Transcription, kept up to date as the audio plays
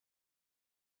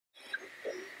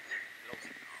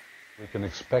We can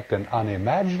expect an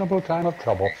unimaginable time of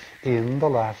trouble in the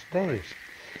last days,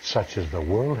 such as the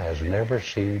world has never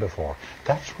seen before.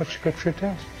 That's what Scripture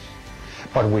tells us.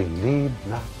 But we need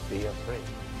not be afraid.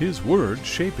 His word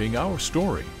shaping our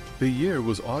story. The year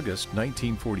was August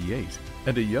 1948,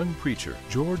 and a young preacher,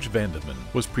 George Vandeman,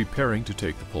 was preparing to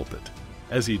take the pulpit.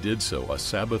 As he did so, a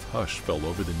Sabbath hush fell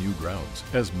over the new grounds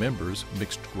as members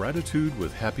mixed gratitude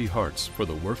with happy hearts for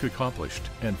the work accomplished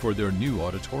and for their new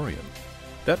auditorium.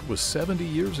 That was 70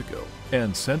 years ago,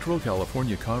 and Central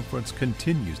California Conference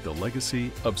continues the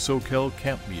legacy of Soquel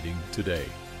Camp Meeting today.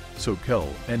 Soquel,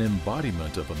 an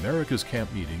embodiment of America's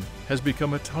camp meeting, has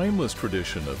become a timeless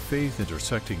tradition of faith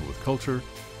intersecting with culture,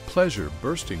 pleasure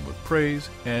bursting with praise,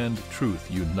 and truth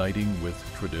uniting with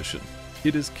tradition.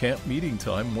 It is camp meeting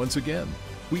time once again.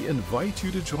 We invite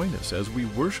you to join us as we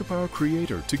worship our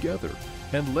Creator together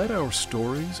and let our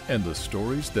stories and the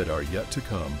stories that are yet to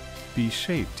come be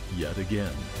shaped yet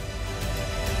again.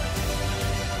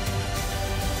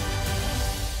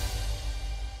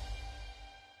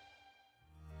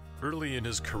 Early in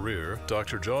his career,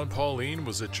 Dr. Jon Paulien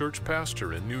was a church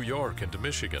pastor in New York and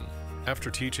Michigan.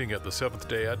 After teaching at the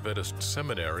Seventh-day Adventist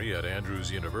Seminary at Andrews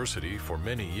University for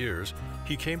many years,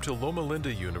 he came to Loma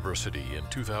Linda University in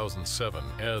 2007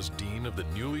 as Dean of the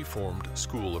newly formed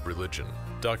School of Religion.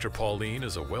 Dr. Paulien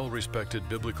is a well-respected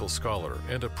biblical scholar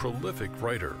and a prolific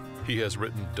writer. He has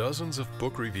written dozens of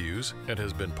book reviews and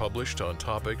has been published on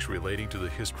topics relating to the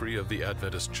history of the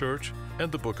Adventist Church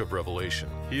and the Book of Revelation.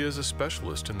 He is a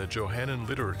specialist in the Johannine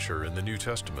literature in the New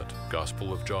Testament,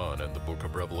 Gospel of John and the Book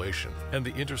of Revelation, and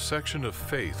the intersection of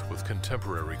faith with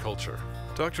contemporary culture.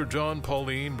 Dr. Jon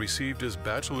Paulien received his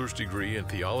bachelor's degree in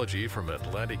theology from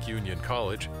Atlantic Union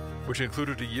College, which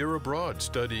included a year abroad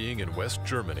studying in West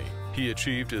Germany. He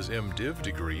achieved his MDiv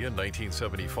degree in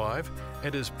 1975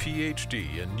 and his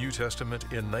PhD in New Testament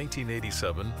in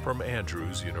 1987 from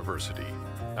Andrews University.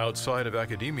 Outside of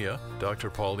academia, Dr.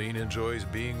 Paulien enjoys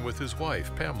being with his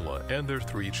wife, Pamela, and their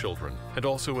 3 children, and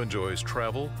also enjoys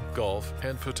travel, golf,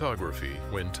 and photography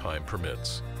when time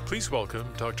permits. Please welcome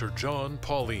Dr. Jon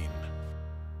Paulien.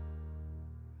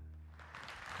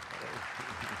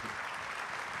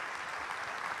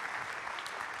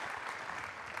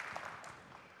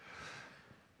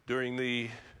 During the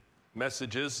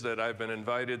messages that I've been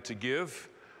invited to give,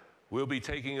 we'll be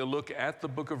taking a look at the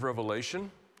book of Revelation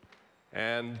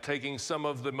and taking some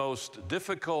of the most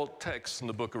difficult texts in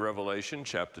the book of Revelation,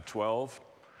 chapter 12,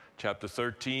 chapter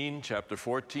 13, chapter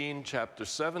 14, chapter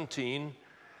 17,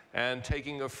 and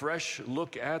taking a fresh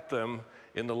look at them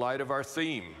in the light of our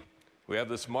theme. We have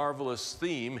this marvelous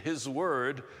theme, His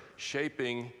Word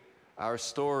shaping our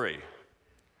story.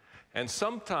 And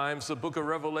sometimes the book of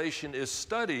Revelation is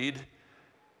studied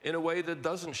in a way that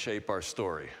doesn't shape our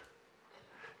story,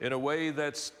 in a way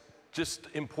that's just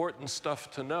important stuff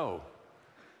to know,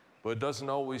 but it doesn't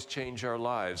always change our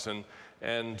lives.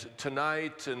 And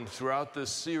tonight and throughout this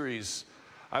series,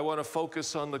 I want to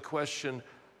focus on the question,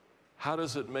 how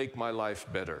does it make my life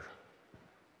better?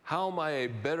 How am I a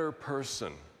better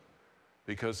person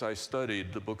because I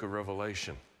studied the book of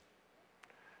Revelation?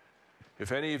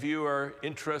 If any of you are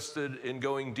interested in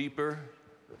going deeper,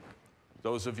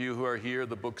 those of you who are here,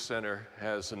 the Book Center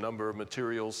has a number of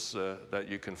materials that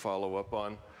you can follow up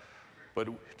on. But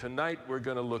tonight we're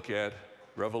going to look at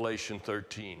Revelation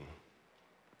 13.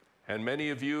 And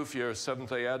many of you, if you're a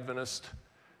Seventh-day Adventist,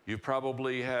 you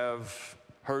probably have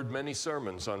heard many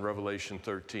sermons on Revelation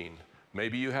 13.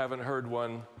 Maybe you haven't heard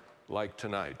one like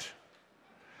tonight.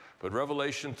 But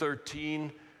Revelation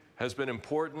 13 has been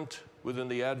important within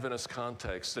the Adventist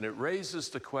context, and it raises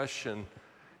the question,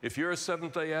 if you're a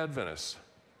Seventh-day Adventist,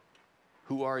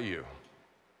 who are you?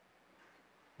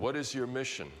 What is your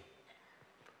mission?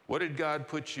 What did God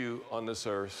put you on this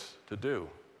earth to do?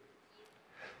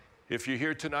 If you're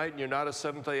here tonight and you're not a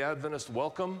Seventh-day Adventist,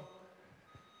 welcome.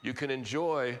 You can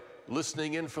enjoy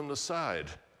listening in from the side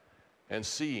and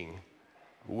seeing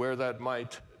where that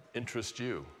might interest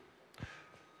you.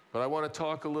 But I want to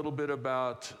talk a little bit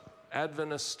about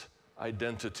Adventist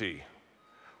identity,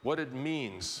 what it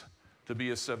means to be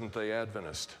a Seventh-day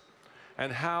Adventist,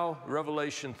 and how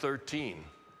Revelation 13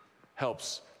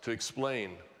 helps to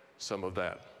explain some of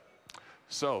that.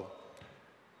 So,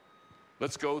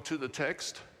 let's go to the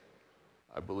text.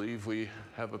 I believe we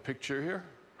have a picture here.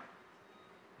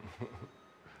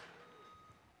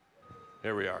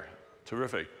 Here we are.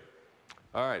 Terrific.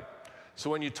 All right. So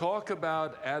when you talk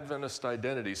about Adventist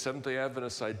identity, Seventh-day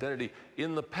Adventist identity,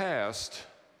 in the past,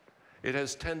 it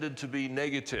has tended to be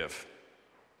negative.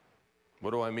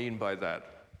 What do I mean by that?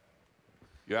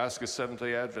 You ask a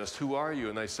Seventh-day Adventist, who are you?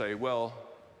 And they say, well,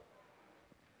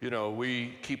 you know,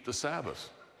 we keep the Sabbath.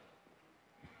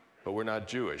 but we're not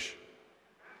Jewish.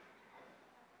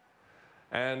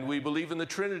 And we believe in the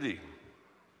Trinity,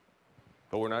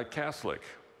 but we're not Catholic.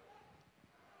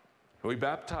 We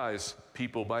baptize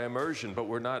people by immersion, but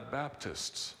we're not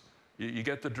Baptists. You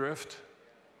get the drift?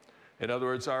 In other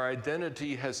words, our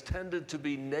identity has tended to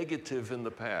be negative in the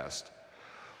past.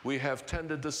 We have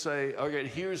tended to say, okay,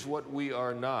 here's what we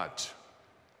are not.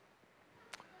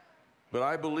 But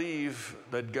I believe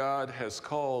that God has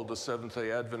called the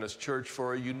Seventh-day Adventist Church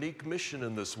for a unique mission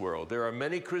in this world. There are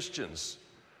many Christians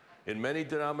in many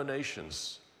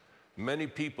denominations, many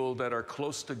people that are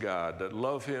close to God, that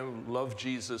love Him, love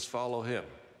Jesus, follow Him.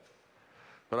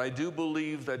 But I do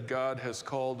believe that God has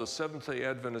called the Seventh-day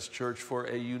Adventist Church for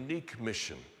a unique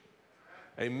mission,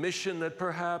 a mission that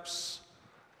perhaps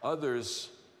others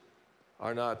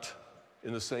are not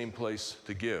in the same place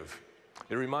to give.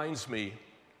 It reminds me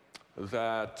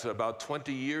that about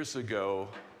 20 years ago,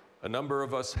 a number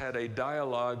of us had a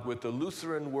dialogue with the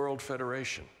Lutheran World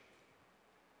Federation.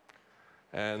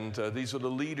 And these are the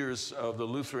leaders of the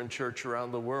Lutheran Church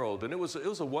around the world. And it was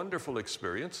a wonderful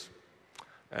experience,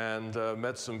 and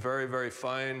met some very, very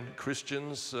fine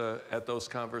Christians at those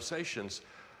conversations.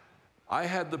 I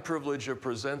had the privilege of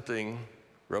presenting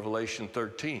Revelation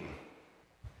 13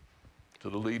 to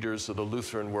the leaders of the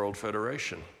Lutheran World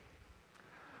Federation.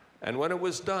 And when it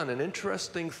was done, an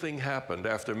interesting thing happened.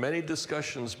 After many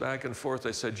discussions back and forth,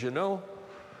 they said, you know,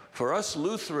 for us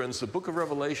Lutherans, the book of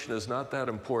Revelation is not that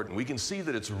important. We can see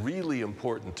that it's really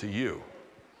important to you.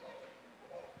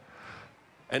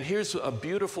 And here's a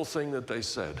beautiful thing that they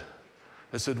said.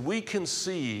 They said, we can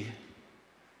see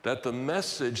that the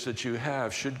message that you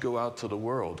have should go out to the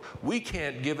world. We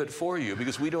can't give it for you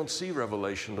because we don't see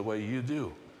Revelation the way you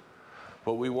do.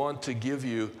 But we want to give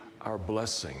you our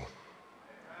blessing.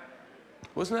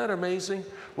 Wasn't that amazing?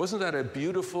 Wasn't that a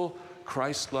beautiful,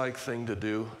 Christ-like thing to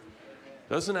do?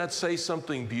 Doesn't that say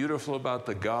something beautiful about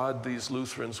the God these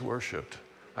Lutherans worshiped?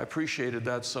 I appreciated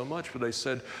that so much, but they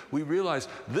said, we realize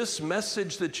this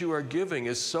message that you are giving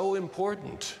is so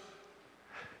important.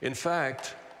 In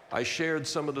fact, I shared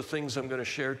some of the things I'm going to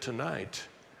share tonight.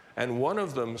 And one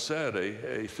of them said,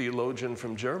 a theologian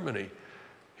from Germany,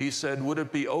 he said, would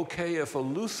it be okay if a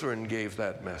Lutheran gave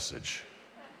that message?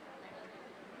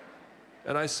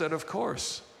 And I said, of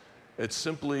course. It's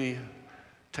simply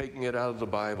taking it out of the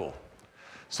Bible.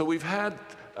 So we've had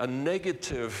a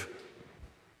negative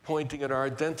pointing at our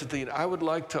identity, and I would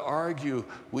like to argue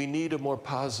we need a more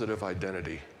positive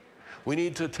identity. We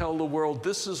need to tell the world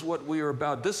this is what we are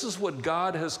about. This is what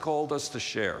God has called us to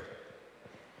share.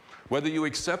 Whether you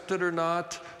accept it or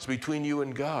not, it's between you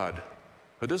and God.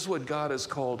 But this is what God has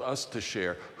called us to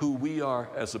share, who we are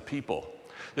as a people.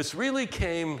 This really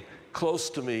came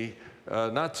close to me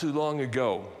not too long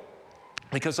ago,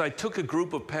 because I took a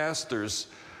group of pastors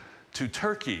to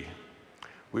Turkey.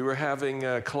 We were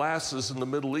having classes in the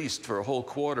Middle East for a whole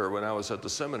quarter when I was at the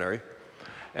seminary,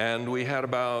 and we had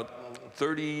about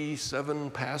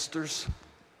 37 pastors,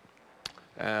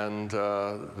 and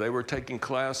they were taking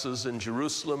classes in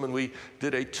Jerusalem, and we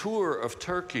did a tour of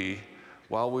Turkey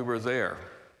while we were there.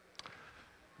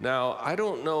 Now, I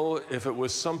don't know if it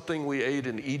was something we ate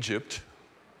in Egypt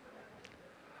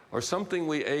or something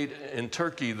we ate in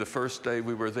Turkey the first day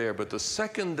we were there, but the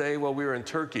second day while we were in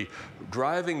Turkey,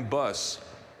 driving bus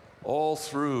all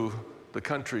through the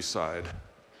countryside,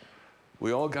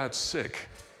 we all got sick.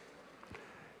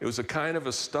 It was a kind of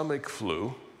a stomach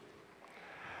flu,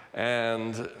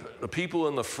 and the people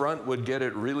in the front would get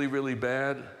it really, really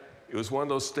bad. It was one of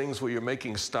those things where you're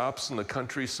making stops in the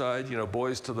countryside, you know,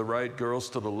 boys to the right, girls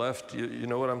to the left. You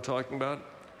know what I'm talking about?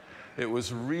 It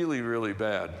was really, really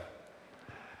bad.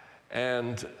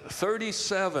 And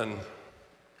 37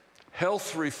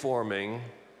 health-reforming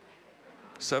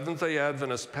Seventh-day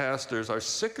Adventist pastors are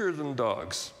sicker than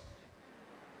dogs.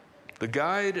 The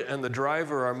guide and the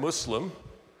driver are Muslim,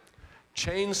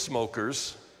 chain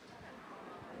smokers,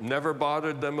 never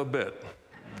bothered them a bit.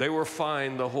 They were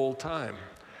fine the whole time.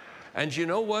 And you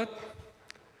know what?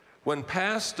 When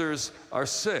pastors are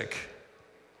sick,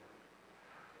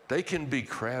 they can be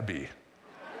crabby.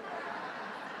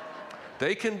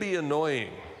 They can be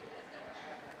annoying.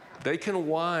 They can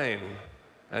whine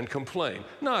and complain.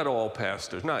 Not all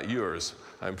pastors, not yours,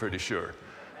 I'm pretty sure.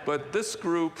 But this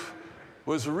group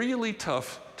was really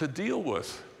tough to deal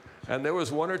with. And there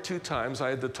was one or two times I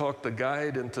had to talk the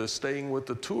guide into staying with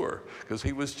the tour because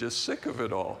he was just sick of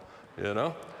it all, you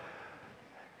know?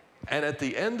 And at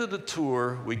the end of the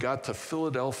tour, we got to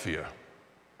Philadelphia.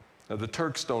 Now, the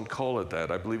Turks don't call it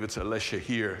that. I believe it's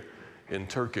Eleshehir in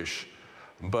Turkish.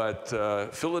 But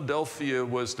Philadelphia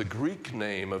was the Greek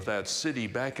name of that city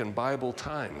back in Bible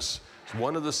times. It's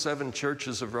one of the 7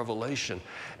 churches of Revelation.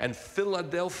 And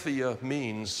Philadelphia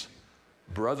means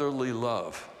brotherly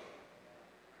love.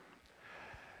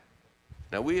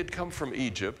 Now, we had come from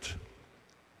Egypt,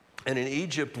 and in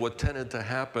Egypt, what tended to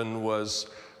happen was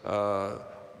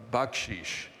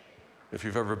bakshish. If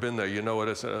you've ever been there, you know what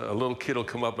it's. A little kid will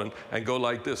come up and go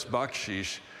like this,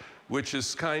 bakshish, which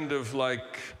is kind of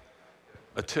like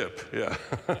a tip, yeah.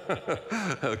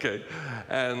 Okay.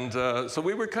 And so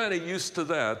we were kind of used to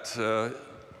that.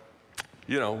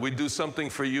 You know, we do something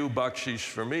for you, bakshish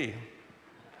for me.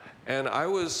 And I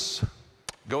was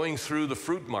going through the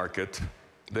fruit market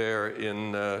there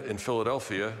in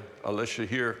Philadelphia, Alicia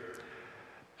here,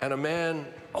 and a man,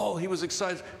 oh, he was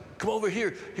excited. Come over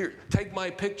here, take my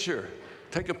picture.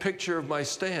 Take a picture of my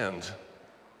stand.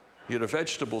 He had a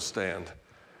vegetable stand.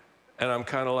 And I'm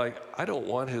kind of like, I don't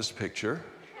want his picture.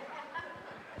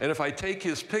 And if I take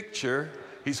his picture,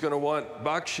 he's going to want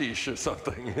bakshish or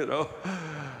something, you know.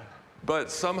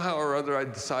 But somehow or other, I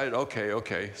decided,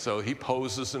 okay. So he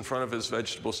poses in front of his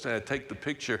vegetable stand. I take the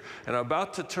picture, and I'm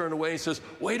about to turn away. He says,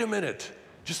 wait a minute,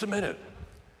 just a minute.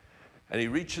 And he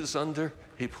reaches under,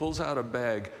 he pulls out a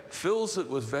bag, fills it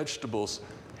with vegetables,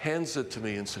 hands it to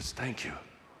me and says, thank you.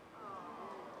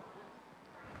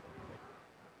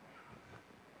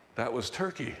 That was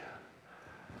turkey.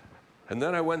 And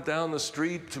then I went down the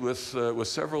street with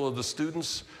several of the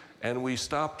students, and we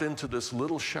stopped into this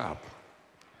little shop.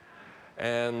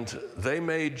 And they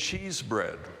made cheese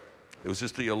bread. It was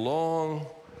just a long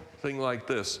thing like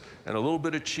this, and a little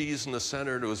bit of cheese in the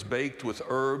center, and it was baked with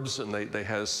herbs, and they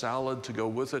had a salad to go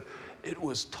with it. It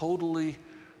was totally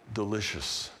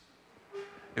delicious.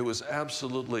 It was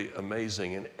absolutely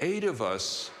amazing. And 8 of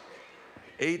us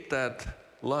ate that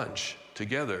lunch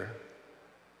together.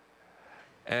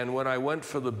 And when I went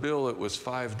for the bill, it was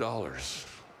 $5.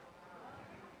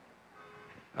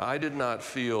 I did not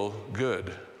feel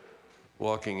good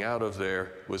walking out of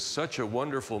there with such a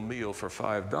wonderful meal for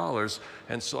 $5.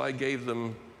 And so I gave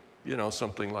them, you know,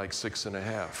 something like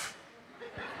 6.5.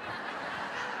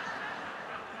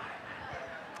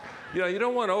 You know, you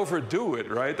don't want to overdo it,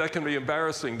 right? That can be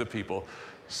embarrassing to people.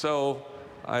 So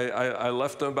I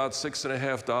left them about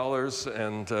 $6.50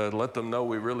 and let them know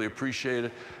we really appreciate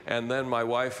it. And then my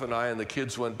wife and I and the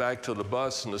kids went back to the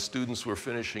bus, and the students were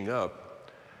finishing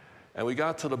up. And we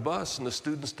got to the bus, and the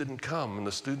students didn't come, and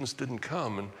the students didn't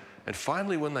come. And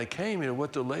finally, when they came, you know,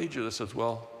 what delayed you? They said,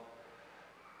 well,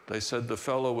 they said the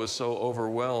fellow was so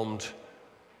overwhelmed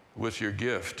with your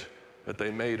gift that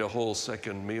they made a whole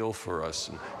second meal for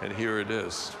us, and here it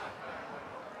is.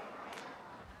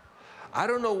 I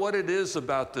don't know what it is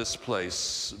about this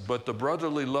place, but the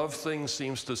brotherly love thing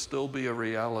seems to still be a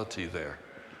reality there.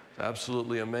 It's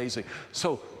absolutely amazing.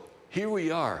 So here we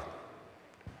are,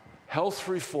 health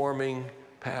reforming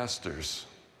pastors,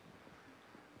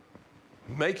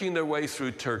 making their way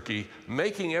through Turkey,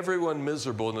 making everyone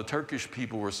miserable, and the Turkish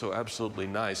people were so absolutely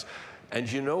nice. And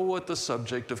you know what the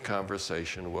subject of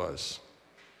conversation was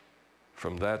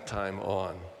from that time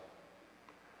on?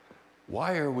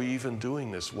 Why are we even doing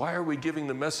this? Why are we giving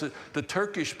the message? The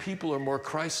Turkish people are more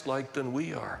Christ-like than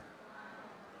we are.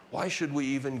 Why should we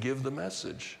even give the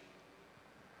message?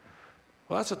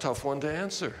 Well, that's a tough one to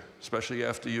answer, especially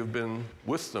after you've been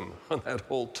with them on that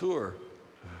whole tour.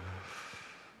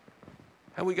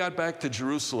 And we got back to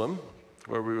Jerusalem,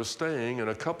 where we were staying, and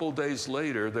a couple days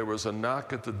later, there was a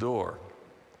knock at the door.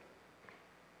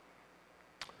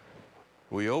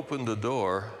 We opened the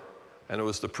door, and it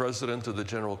was the president of the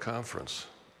General Conference,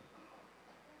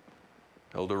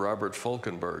 Elder Robert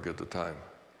Falkenberg at the time.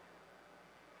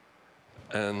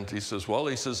 And he says, well,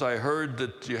 I heard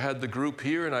that you had the group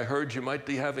here, and I heard you might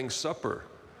be having supper.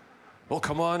 Well,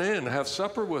 come on in, have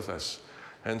supper with us.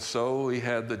 And so we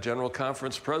had the General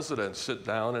Conference president sit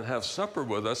down and have supper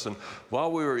with us. And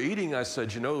while we were eating, I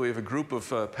said, you know, we have a group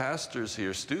of pastors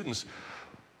here, students.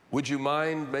 Would you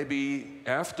mind maybe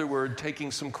afterward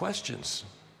taking some questions?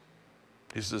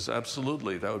 He says,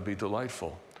 absolutely, that would be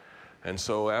delightful. And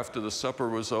so after the supper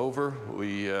was over,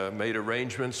 we made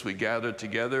arrangements. We gathered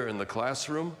together in the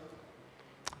classroom.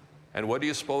 And what do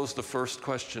you suppose the first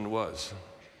question was?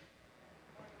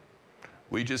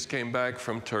 We just came back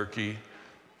from Turkey.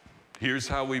 Here's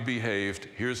how we behaved.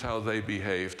 Here's how they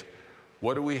behaved.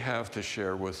 What do we have to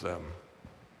share with them?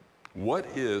 What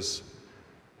is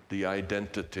the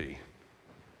identity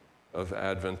of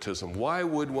Adventism? Why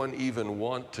would one even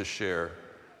want to share?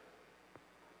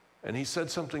 And he said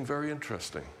something very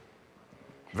interesting.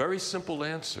 Very simple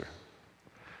answer.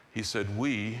 He said,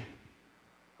 we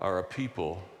are a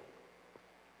people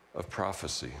of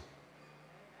prophecy.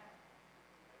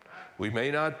 We may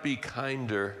not be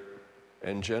kinder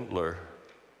and gentler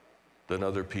than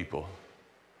other people.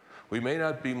 We may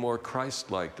not be more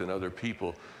Christ-like than other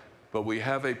people, but we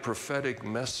have a prophetic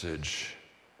message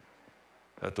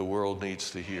that the world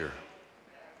needs to hear.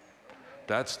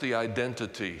 That's the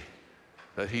identity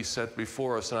that he set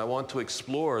before us, and I want to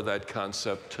explore that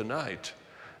concept tonight.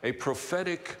 A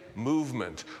prophetic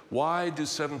movement. Why do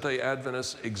Seventh-day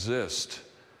Adventists exist?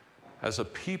 As a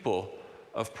people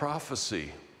of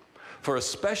prophecy. For a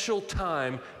special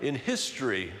time in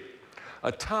history,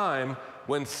 a time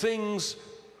when things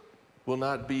will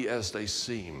not be as they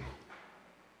seem.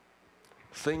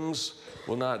 Things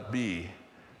will not be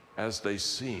as they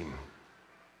seem.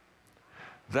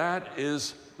 That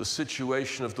is the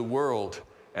situation of the world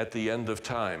at the end of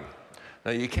time.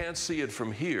 Now, you can't see it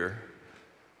from here,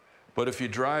 but if you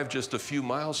drive just a few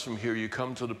miles from here, you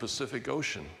come to the Pacific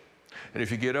Ocean. And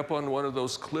if you get up on one of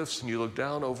those cliffs and you look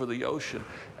down over the ocean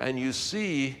and you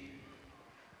see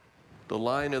the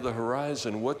line of the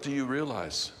horizon, what do you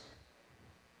realize?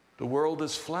 The world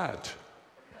is flat,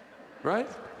 right?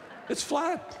 It's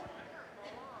flat.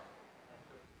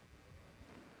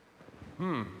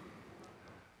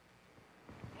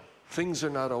 Things are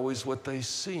not always what they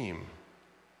seem.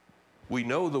 We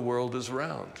know the world is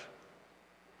round,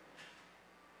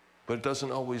 but it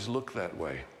doesn't always look that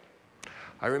way.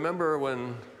 I remember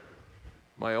when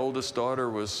my oldest daughter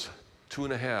was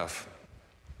 2.5.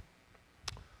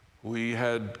 We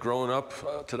had grown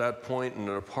up to that point in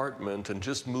an apartment and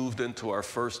just moved into our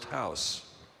first house.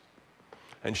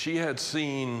 And she had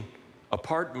seen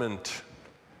apartment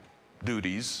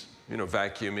duties, you know,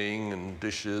 vacuuming and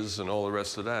dishes and all the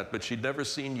rest of that, but she'd never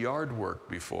seen yard work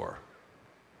before.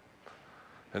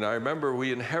 And I remember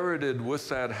we inherited with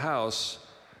that house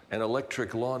an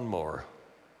electric lawnmower.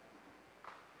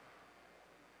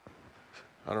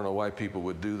 I don't know why people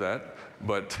would do that,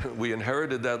 but we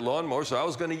inherited that lawnmower, so I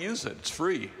was going to use it. It's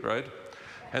free, right?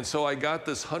 And so I got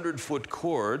this 100-foot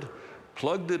cord,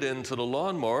 plugged it into the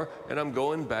lawnmower, and I'm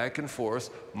going back and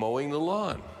forth mowing the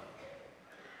lawn,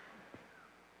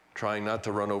 trying not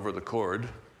to run over the cord.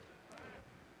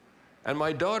 And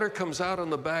my daughter comes out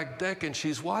on the back deck and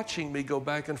she's watching me go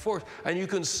back and forth. And you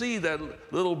can see that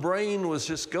little brain was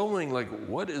just going like,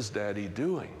 what is Daddy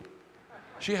doing?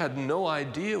 She had no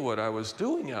idea what I was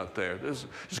doing out there.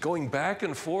 Just going back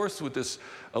and forth with this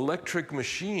electric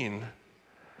machine.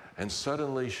 And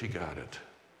suddenly she got it.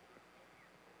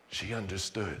 She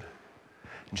understood.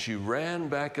 And she ran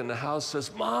back in the house,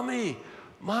 says, Mommy,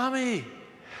 Mommy,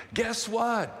 guess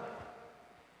what?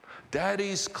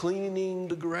 Daddy's cleaning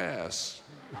the grass.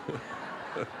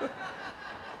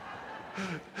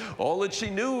 All that she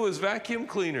knew was vacuum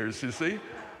cleaners, you see?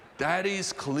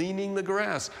 Daddy's cleaning the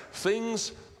grass.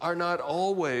 Things are not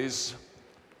always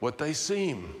what they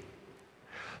seem.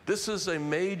 This is a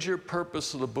major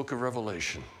purpose of the book of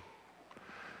Revelation.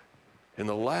 In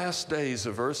the last days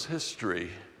of Earth's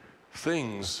history,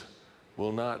 things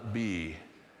will not be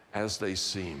as they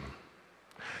seem.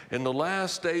 In the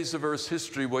last days of Earth's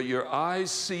history, what your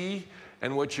eyes see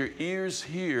and what your ears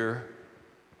hear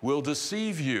will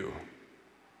deceive you.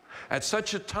 At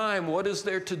such a time, what is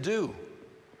there to do?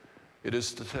 It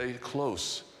is to stay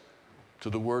close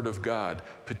to the Word of God,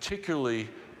 particularly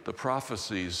the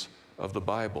prophecies of the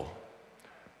Bible.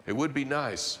 It would be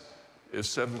nice if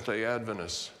Seventh-day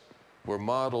Adventists were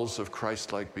models of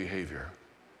Christ-like behavior.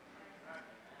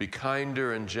 Be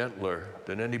kinder and gentler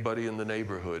than anybody in the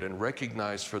neighborhood and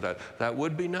recognized for that. That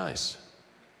would be nice.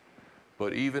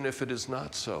 But even if it is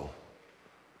not so,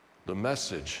 the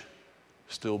message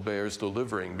still bears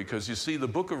delivering, because you see, the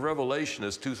book of Revelation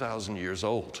is 2,000 years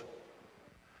old.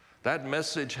 That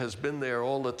message has been there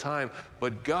all the time,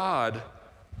 but God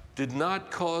did not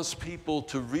cause people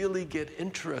to really get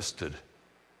interested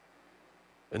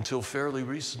until fairly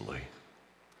recently.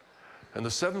 And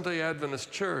the Seventh-day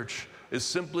Adventist Church is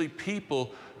simply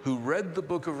people who read the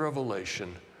book of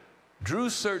Revelation, drew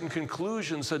certain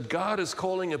conclusions that God is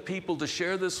calling a people to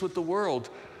share this with the world.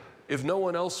 If no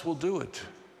one else will do it,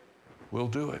 we'll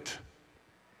do it.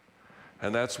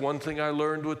 And that's one thing I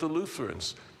learned with the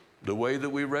Lutherans. The way that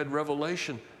we read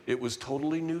Revelation, it was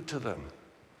totally new to them.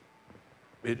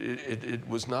 It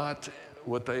was not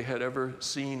what they had ever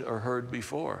seen or heard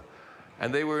before.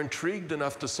 And they were intrigued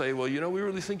enough to say, well, you know, we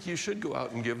really think you should go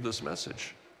out and give this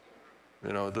message.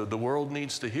 You know, the world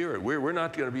needs to hear it. We're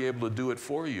not going to be able to do it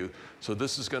for you, so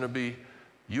this is going to be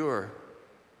your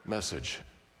message.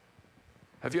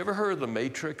 Have you ever heard of The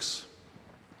Matrix?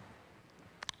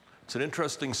 It's an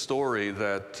interesting story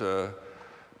that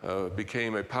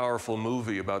became a powerful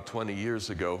movie about 20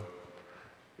 years ago.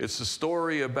 It's a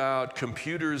story about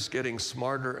computers getting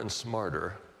smarter and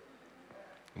smarter.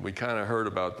 We kind of heard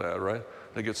about that, right?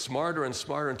 They get smarter and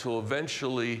smarter until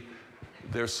eventually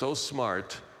they're so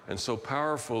smart and so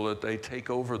powerful that they take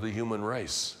over the human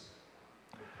race.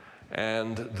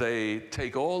 And they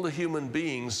take all the human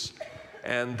beings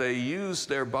and they use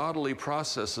their bodily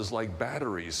processes like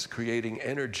batteries, creating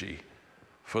energy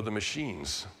for the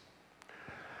machines.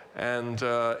 And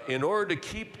in order to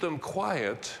keep them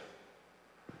quiet,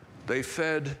 they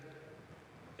fed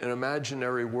an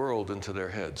imaginary world into their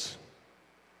heads.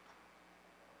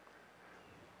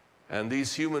 And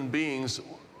these human beings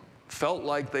felt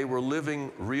like they were living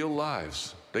real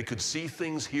lives. They could see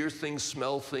things, hear things,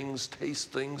 smell things,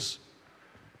 taste things.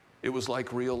 It was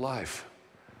like real life,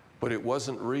 but it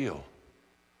wasn't real.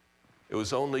 It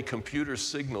was only computer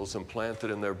signals implanted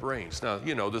in their brains. Now,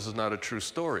 you know, this is not a true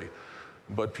story,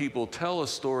 but people tell a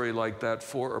story like that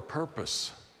for a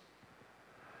purpose.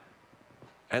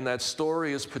 And that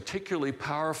story is particularly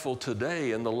powerful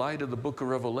today in the light of the book of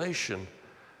Revelation,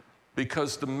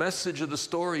 because the message of the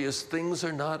story is things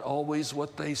are not always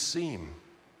what they seem.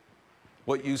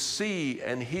 What you see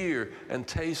and hear and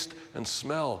taste and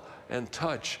smell and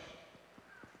touch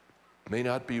may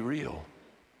not be real,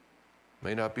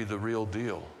 may not be the real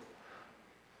deal.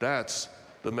 That's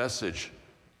the message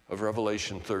of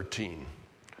Revelation 13.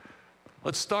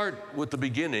 Let's start with the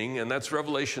beginning, and that's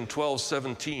Revelation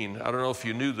 12:17. I don't know if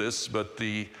you knew this, but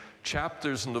the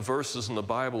chapters and the verses in the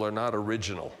Bible are not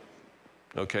original.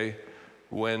 Okay?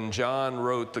 When John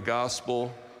wrote the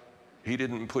gospel, he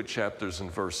didn't put chapters and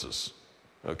verses.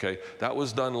 Okay? That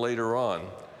was done later on.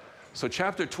 So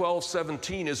chapter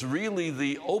 12:17 is really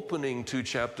the opening to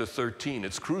chapter 13.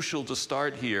 It's crucial to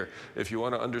start here if you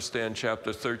want to understand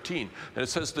chapter 13. And it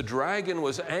says, the dragon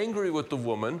was angry with the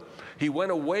woman. He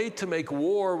went away to make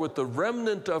war with the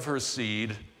remnant of her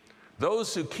seed,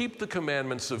 those who keep the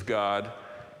commandments of God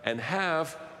and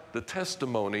have the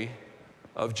testimony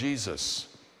of Jesus.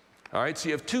 All right, so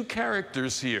you have two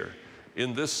characters here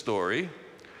in this story.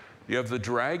 You have the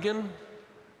dragon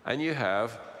and you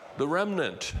have the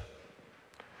remnant.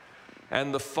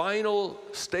 And the final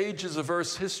stages of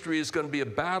Earth's history is going to be a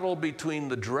battle between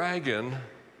the dragon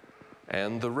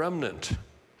and the remnant.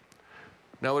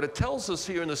 Now, what it tells us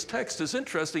here in this text is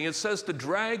interesting. It says the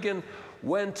dragon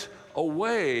went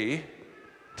away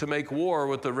to make war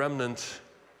with the remnant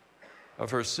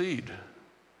of her seed.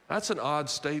 That's an odd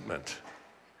statement.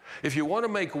 If you want to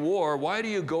make war, why do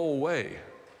you go away?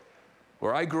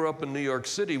 Where I grew up in New York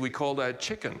City, we call that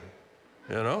chicken,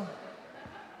 you know?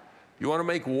 You want to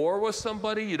make war with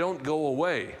somebody, you don't go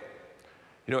away.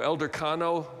 You know, Elder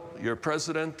Cano, your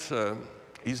president,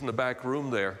 he's in the back room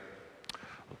there.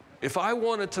 If I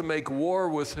wanted to make war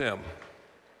with him,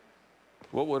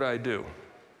 what would I do?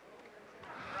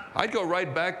 I'd go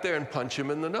right back there and punch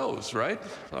him in the nose, right?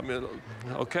 I mean,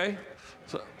 okay?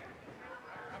 So,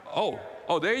 oh,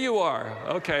 there you are.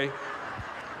 Okay.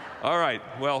 All right,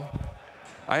 well,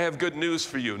 I have good news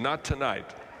for you. Not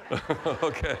tonight.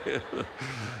 Okay.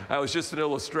 That was just an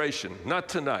illustration. Not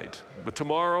tonight, but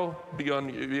tomorrow, be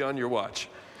on your watch.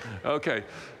 Okay.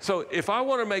 So if I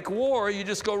want to make war, you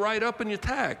just go right up and you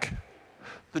attack.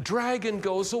 The dragon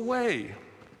goes away.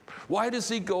 Why does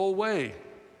he go away?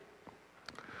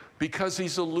 Because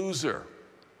he's a loser.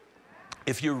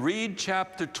 If you read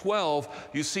chapter 12,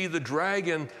 you see the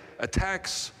dragon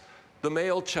attacks the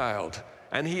male child,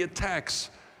 and he attacks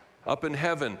up in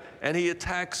heaven, and he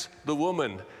attacks the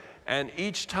woman, and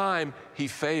each time he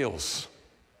fails.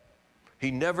 He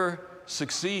never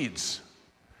succeeds.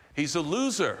 He's a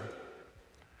loser.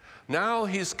 Now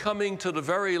he's coming to the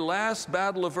very last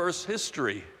battle of Earth's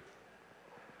history,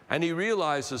 and he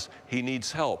realizes he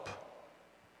needs help.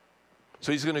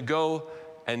 So he's going to go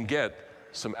and get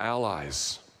some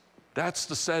allies. That's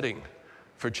the setting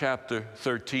for chapter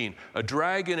 13. A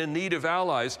dragon in need of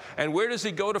allies. And where does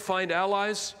he go to find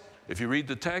allies? If you read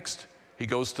the text, he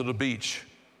goes to the beach.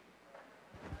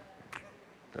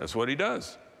 That's what he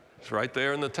does. It's right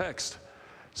there in the text.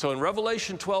 So in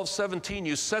Revelation 12:17,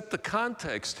 you set the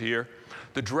context here.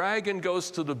 The dragon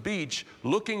goes to the beach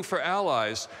looking for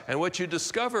allies. And what you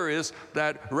discover is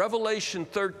that Revelation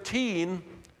 13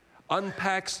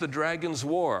 unpacks the dragon's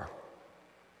war.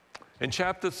 In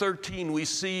chapter 13, we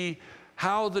see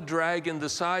how the dragon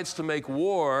decides to make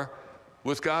war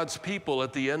with God's people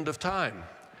at the end of time.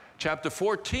 Chapter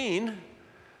 14,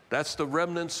 that's the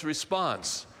remnant's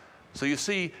response. So you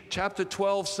see, chapter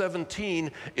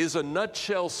 12:17 is a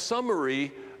nutshell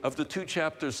summary of the two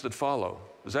chapters that follow.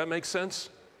 Does that make sense?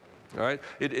 All right?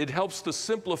 It helps to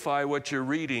simplify what you're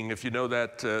reading if you know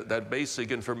that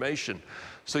basic information.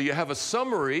 So you have a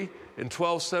summary in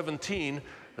 12:17.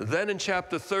 Then in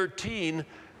chapter 13,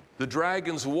 the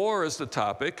dragon's war is the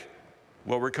topic.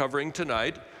 what we're covering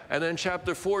tonight. And then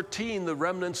chapter 14, the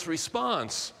remnant's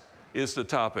response, is the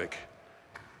topic.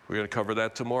 We're going to cover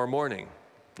that tomorrow morning.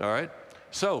 All right?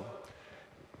 So,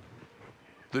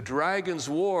 the dragon's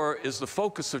war is the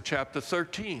focus of chapter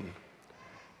 13.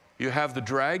 You have the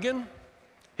dragon.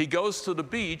 He goes to the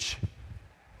beach,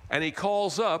 and he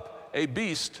calls up a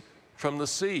beast from the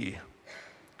sea.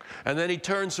 And then he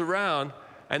turns around,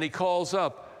 and he calls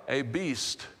up a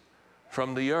beast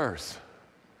from the earth.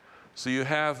 So you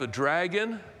have the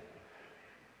dragon,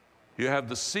 you have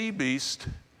the sea beast,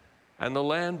 and the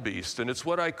land beast. And it's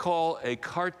what I call a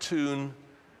cartoon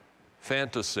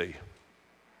fantasy.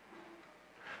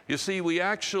 You see, we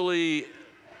actually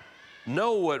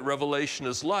know what Revelation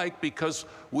is like because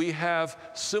we have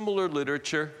similar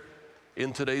literature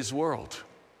in today's world.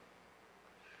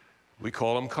 We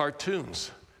call them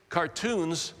cartoons.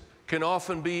 Cartoons can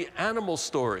often be animal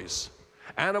stories,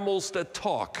 animals that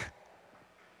talk.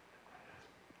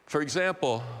 For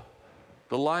example,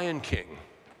 The Lion King,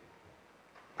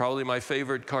 probably my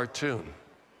favorite cartoon.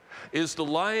 Is The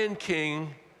Lion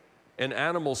King an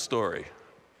animal story?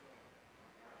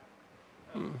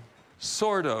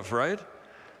 Sort of, right?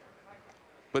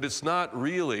 But it's not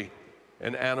really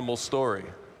an animal story.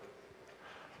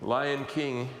 Lion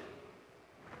King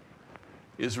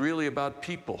is really about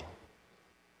people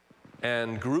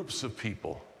and groups of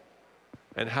people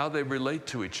and how they relate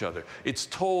to each other. It's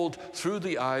told through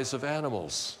the eyes of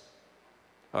animals,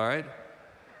 all right?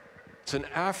 It's an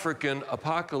African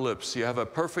apocalypse. You have a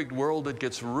perfect world that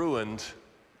gets ruined,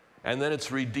 and then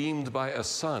it's redeemed by a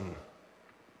son.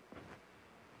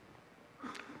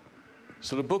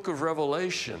 So the book of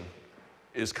Revelation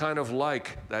is kind of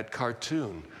like that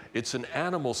cartoon. It's an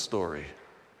animal story,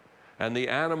 and the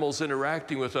animals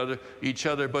interacting with each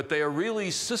other, but they are really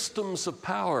systems of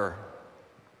power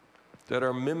that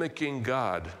are mimicking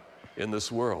God in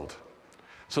this world.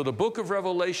 So the book of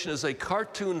Revelation is a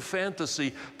cartoon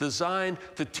fantasy designed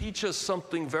to teach us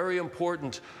something very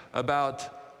important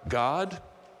about God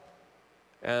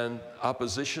and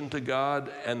opposition to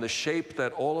God and the shape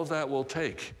that all of that will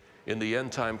take in the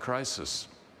end time crisis.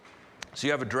 So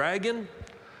you have a dragon,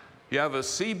 you have a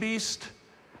sea beast,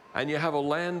 and you have a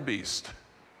land beast.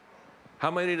 How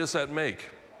many does that make?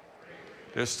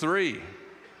 There's 3.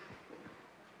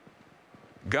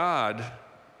 God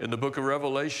in the book of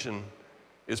Revelation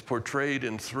is portrayed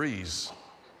in 3s.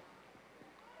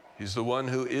 He's the one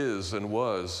who is and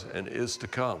was and is to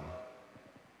come.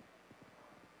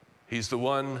 He's the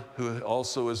one who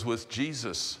also is with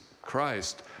Jesus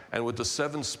Christ and with the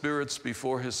 7 spirits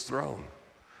before his throne.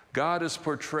 God is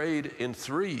portrayed in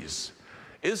 3s.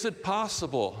 Is it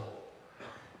possible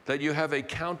that you have a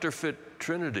counterfeit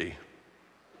Trinity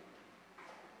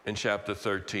in chapter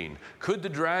 13? Could the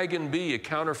dragon be a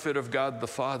counterfeit of God the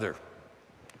Father?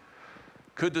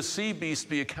 Could the sea beast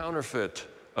be a counterfeit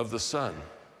of the Son?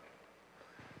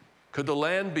 Could the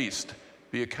land beast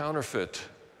be a counterfeit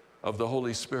of the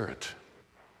Holy Spirit?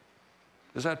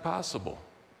 Is that possible?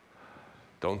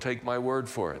 Don't take my word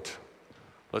for it.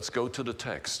 Let's go to the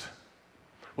text.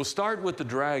 We'll start with the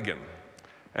dragon.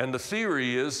 And the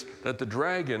theory is that the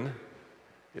dragon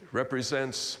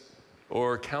represents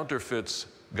or counterfeits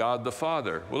God the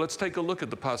Father. Well, let's take a look at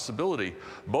the possibility.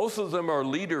 Both of them are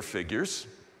leader figures,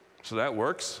 so that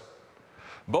works.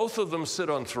 Both of them sit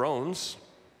on thrones,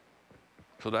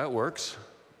 so that works.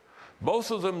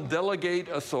 Both of them delegate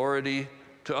authority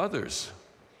to others.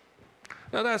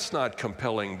 Now, that's not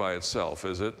compelling by itself,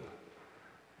 is it?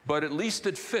 But at least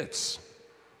it fits.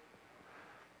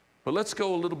 But let's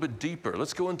go a little bit deeper.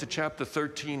 Let's go into chapter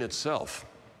 13 itself.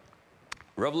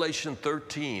 Revelation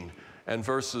 13 and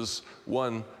verses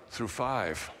 1 through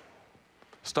 5.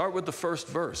 Start with the first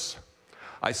verse.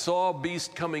 I saw a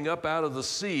beast coming up out of the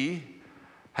sea,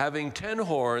 having 10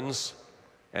 horns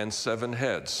and 7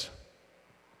 heads.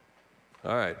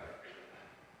 All right.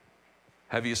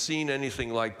 Have you seen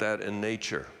anything like that in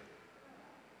nature?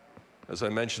 As I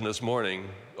mentioned this morning,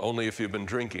 only if you've been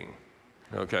drinking,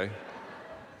 okay?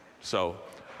 So,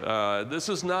 this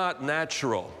is not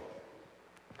natural.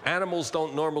 Animals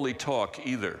don't normally talk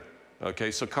either,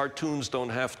 okay? So cartoons don't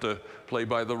have to play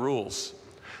by the rules.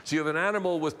 So you have an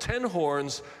animal with 10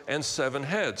 horns and 7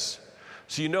 heads.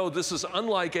 So you know this is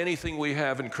unlike anything we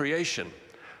have in creation.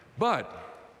 But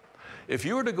if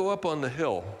you were to go up on the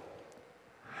hill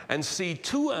and see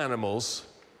 2 animals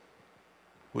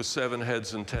with 7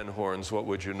 heads and 10 horns, what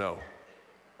would you know?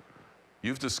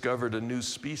 You've discovered a new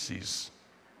species.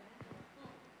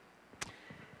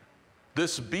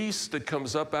 This beast that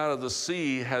comes up out of the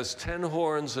sea has 10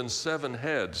 horns and 7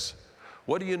 heads.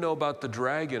 What do you know about the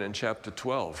dragon in chapter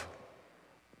 12?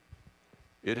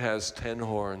 It has 10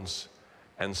 horns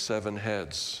and 7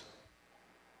 heads.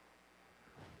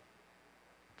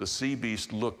 The sea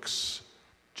beast looks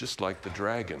just like the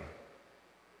dragon.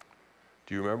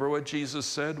 Do you remember what Jesus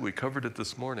said? We covered it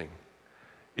this morning.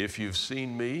 If you've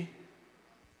seen me,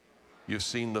 you've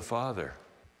seen the Father.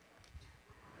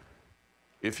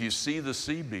 If you see the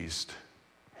sea beast,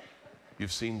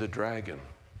 you've seen the dragon.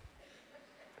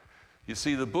 You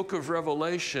see, the book of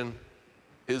Revelation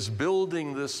is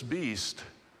building this beast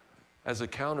as a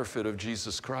counterfeit of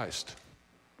Jesus Christ.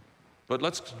 But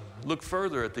let's look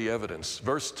further at the evidence.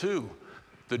 Verse 2,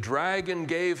 the dragon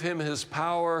gave him his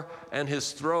power and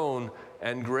his throne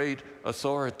and great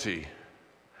authority.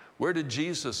 Where did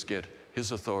Jesus get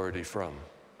his authority from?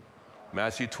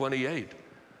 Matthew 28.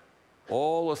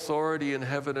 All authority in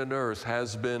heaven and earth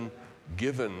has been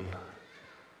given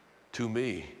to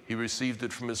me. He received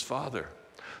it from his Father.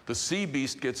 The sea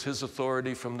beast gets his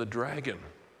authority from the dragon.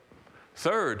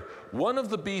 Third, one of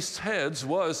the beast's heads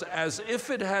was as if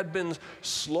it had been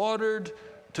slaughtered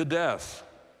to death,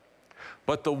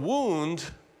 but the wound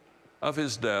of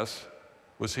his death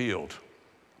was healed.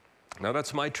 Now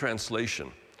that's my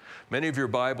translation. Many of your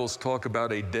Bibles talk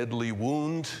about a deadly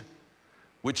wound,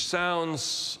 which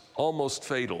sounds almost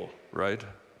fatal, right?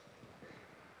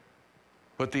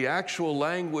 But the actual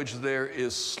language there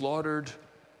is slaughtered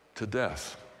to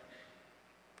death.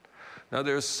 Now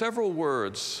there are several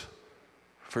words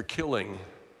for killing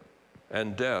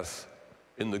and death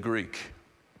in the Greek.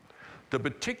 The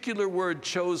particular word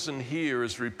chosen here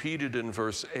is repeated in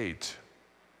verse 8,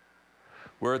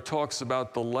 where it talks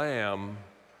about the lamb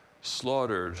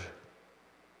slaughtered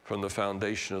from the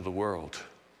foundation of the world.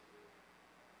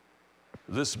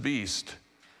 This beast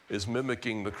is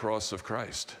mimicking the cross of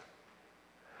Christ.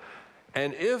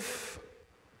 And if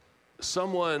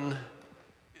someone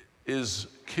is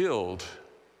killed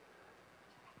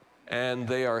and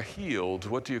they are healed,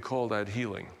 what do you call that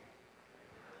healing?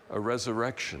 A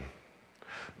resurrection.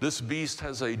 This beast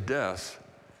has a death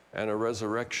and a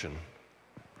resurrection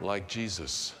like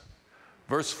Jesus.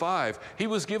 Verse 5, he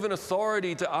was given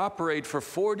authority to operate for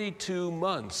 42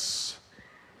 months.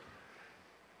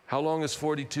 How long is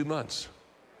 42 months?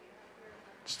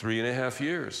 It's 3.5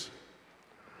 years.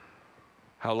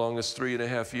 How long is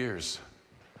 3.5 years?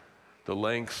 The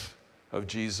length of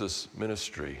Jesus'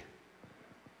 ministry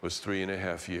was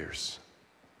 3.5 years.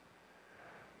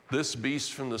 This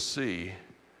beast from the sea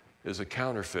is a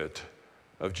counterfeit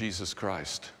of Jesus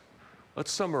Christ.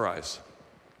 Let's summarize.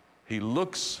 He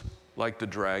looks like the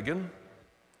dragon.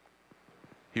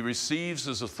 He receives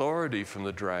his authority from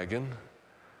the dragon.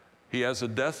 He has a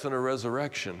death and a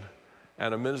resurrection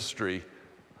and a ministry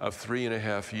of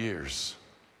 3.5 years.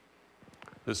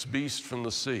 This beast from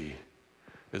the sea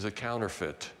is a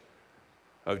counterfeit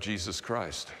of Jesus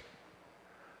Christ.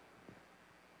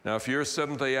 Now, if you're a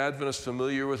Seventh-day Adventist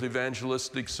familiar with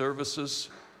evangelistic services,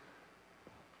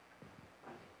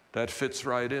 that fits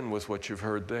right in with what you've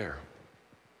heard there.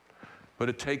 But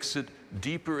it takes it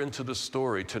deeper into the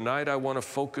story. Tonight, I want to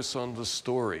focus on the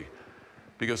story,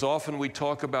 because often we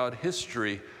talk about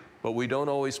history, but we don't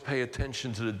always pay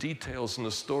attention to the details in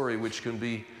the story, which can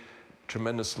be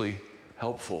tremendously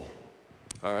helpful.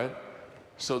 All right?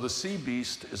 So the sea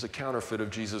beast is a counterfeit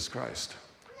of Jesus Christ.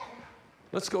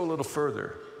 Let's go a little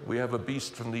further. We have a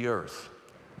beast from the earth.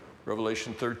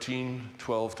 Revelation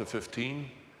 13:12-15.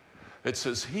 It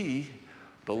says, he,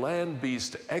 the land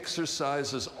beast,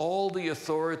 exercises all the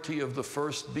authority of the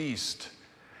first beast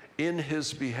in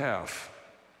his behalf.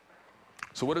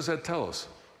 So what does that tell us?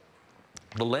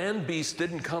 The land beast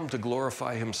didn't come to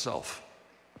glorify himself.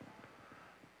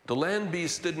 The land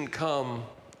beast didn't come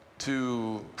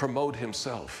to promote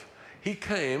himself. He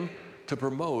came to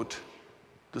promote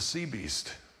the sea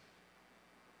beast.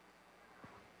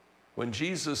 When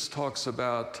Jesus talks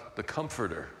about the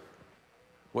Comforter,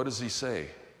 what does he say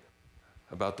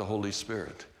about the Holy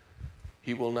Spirit?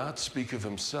 He will not speak of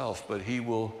himself, but he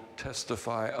will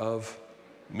testify of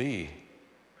me.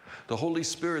 The Holy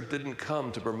Spirit didn't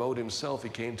come to promote himself, he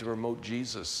came to promote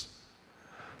Jesus.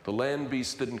 The land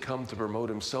beast didn't come to promote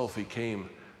himself, he came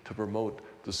to promote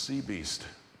the sea beast.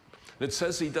 It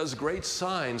says he does great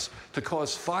signs to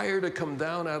cause fire to come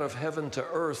down out of heaven to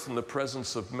earth in the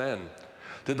presence of men.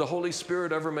 Did the Holy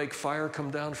Spirit ever make fire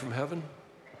come down from heaven?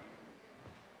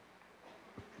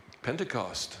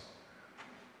 Pentecost.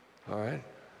 All right?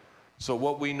 So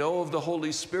what we know of the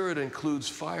Holy Spirit includes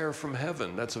fire from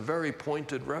heaven. That's a very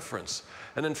pointed reference.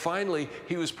 And then finally,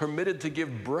 he was permitted to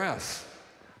give breath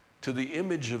to the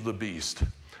image of the beast.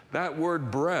 That word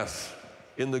breath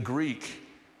in the Greek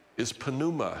is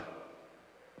pneuma.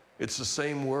 It's the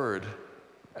same word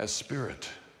as spirit.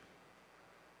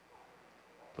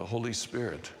 The Holy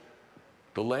Spirit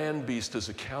The land beast is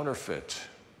a counterfeit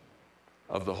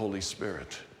of the Holy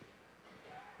Spirit.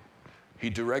 He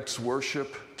directs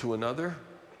worship to another.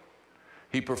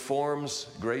 He performs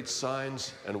great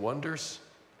signs and wonders.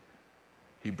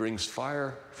 He brings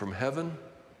fire from heaven,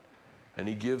 and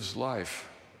he gives life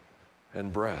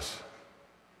and breath.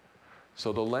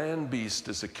 So the land beast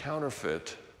is a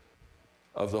counterfeit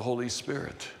of the Holy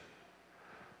Spirit.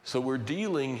 So we're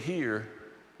dealing here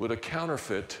with a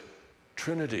counterfeit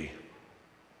Trinity.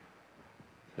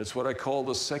 It's what I call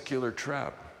the secular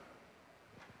trap.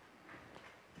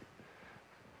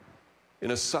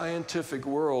 In a scientific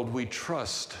world, we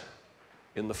trust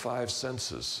in the five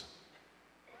senses.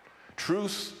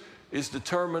 Truth is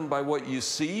determined by what you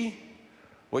see,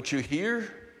 what you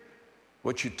hear,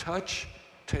 what you touch,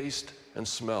 taste, and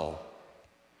smell.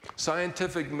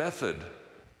 Scientific method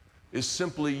is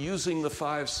simply using the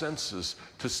five senses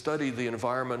to study the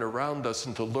environment around us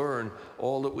and to learn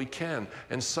all that we can.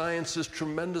 And science is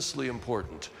tremendously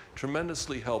important,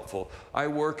 tremendously helpful. I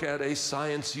work at a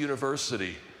science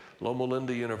university, Loma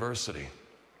Linda University.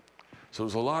 So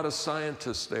there's a lot of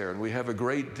scientists there, and we have a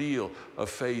great deal of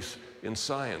faith in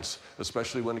science,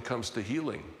 especially when it comes to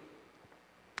healing.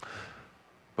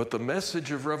 But the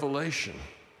message of Revelation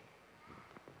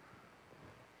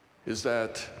is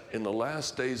that in the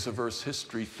last days of Earth's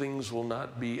history, things will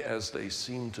not be as they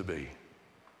seem to be.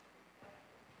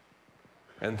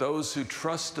 And those who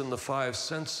trust in the five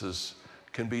senses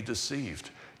can be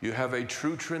deceived. You have a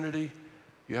true Trinity,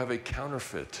 you have a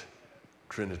counterfeit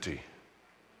Trinity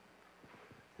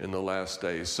in the last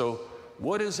days. So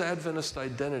what is Adventist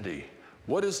identity?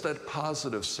 What is that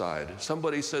positive side?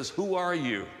 Somebody says, "Who are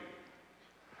you?"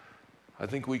 I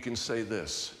think we can say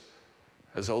this.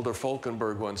 As Elder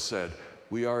Falkenberg once said,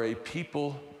 we are a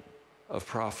people of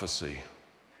prophecy.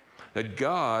 That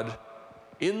God,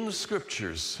 in the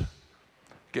Scriptures,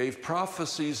 gave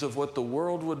prophecies of what the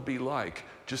world would be like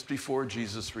just before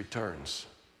Jesus returns.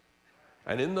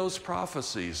 And in those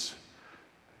prophecies,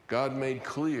 God made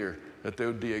clear that there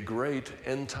would be a great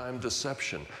end-time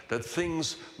deception, that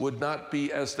things would not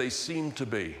be as they seem to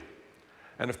be.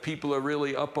 And if people are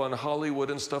really up on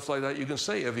Hollywood and stuff like that, you can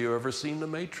say, have you ever seen The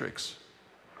Matrix?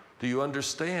 Do you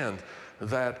understand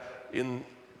that in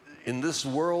this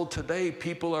world today,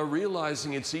 people are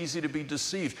realizing it's easy to be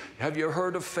deceived? Have you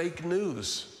heard of fake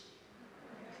news?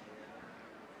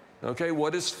 Okay,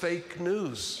 what is fake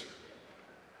news?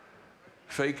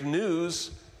 Fake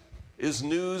news is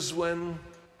news when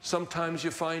sometimes you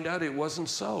find out it wasn't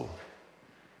so.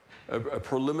 A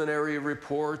preliminary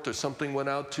report or something went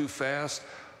out too fast,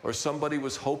 or somebody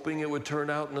was hoping it would turn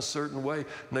out in a certain way,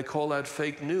 and they call that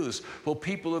fake news. Well,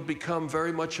 people have become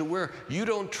very much aware. You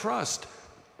don't trust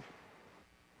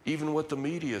even what the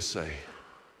media say.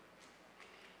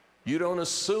 You don't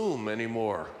assume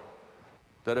anymore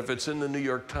that if it's in the New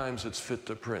York Times, it's fit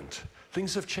to print.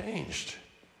 Things have changed.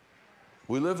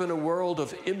 We live in a world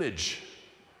of image,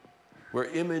 where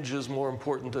image is more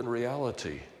important than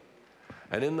reality.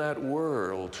 And in that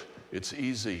world, it's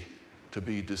easy to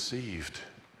be deceived.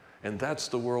 And that's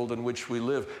the world in which we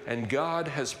live. And God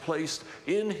has placed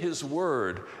in His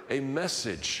Word a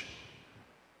message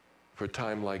for a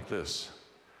time like this.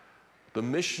 The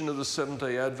mission of the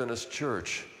Seventh-day Adventist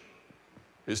Church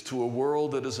is to a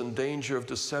world that is in danger of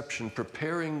deception,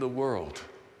 preparing the world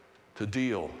to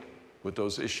deal with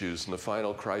those issues in the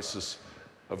final crisis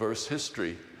of Earth's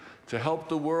history, to help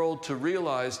the world to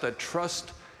realize that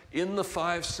trust in the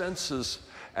five senses,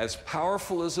 as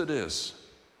powerful as it is,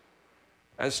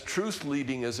 as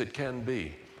truth-leading as it can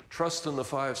be, trust in the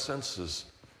five senses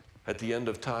at the end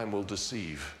of time will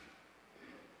deceive.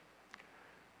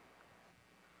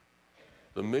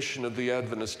 The mission of the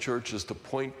Adventist Church is to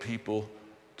point people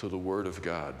to the Word of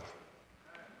God.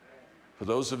 For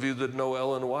those of you that know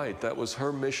Ellen White, that was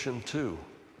her mission too.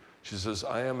 She says,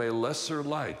 I am a lesser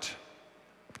light.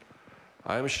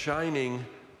 I am shining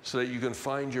so that you can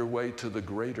find your way to the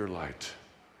greater light,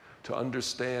 to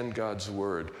understand God's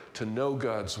Word, to know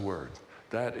God's Word.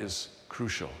 That is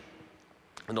crucial.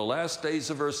 In the last days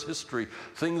of Earth's history,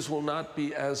 things will not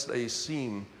be as they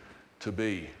seem to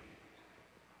be.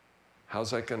 How's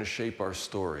that going to shape our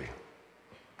story?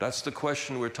 That's the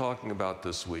question we're talking about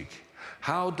this week.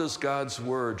 How does God's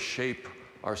Word shape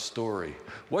our story?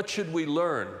 What should we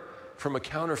learn from a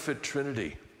counterfeit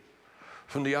Trinity?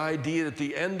 From the idea that at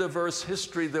the end of Earth's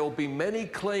history, there will be many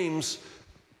claims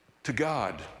to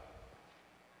God.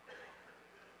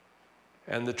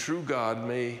 And the true God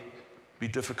may be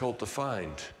difficult to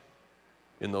find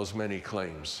in those many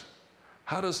claims.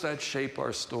 How does that shape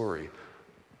our story?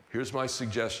 Here's my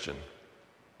suggestion.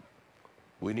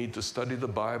 We need to study the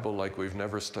Bible like we've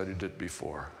never studied it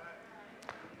before.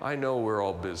 I know we're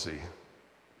all busy.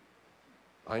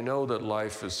 I know that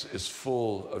life is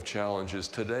full of challenges,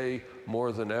 today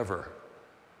more than ever.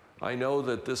 I know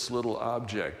that this little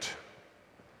object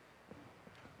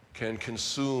can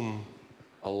consume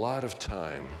a lot of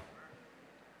time.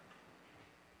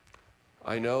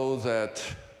 I know that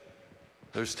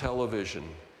there's television,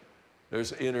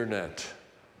 there's internet,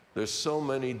 there's so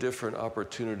many different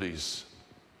opportunities,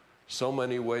 so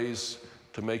many ways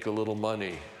to make a little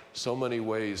money, so many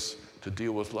ways to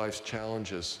deal with life's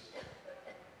challenges.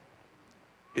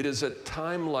 It is at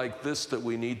time like this that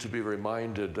we need to be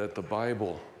reminded that the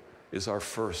Bible is our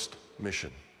first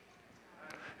mission.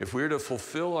 If we're to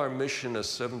fulfill our mission as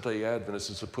Seventh-day Adventists,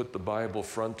 is to put the Bible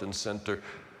front and center,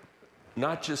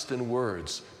 not just in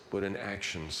words, but in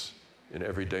actions, in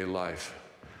everyday life.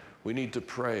 We need to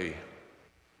pray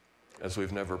as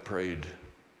we've never prayed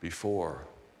before.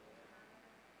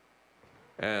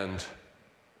 And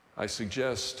I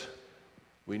suggest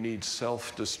we need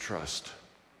self-distrust.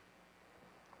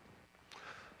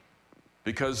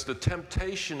 Because the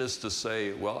temptation is to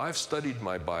say, well, I've studied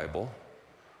my Bible.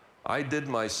 I did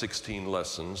my 16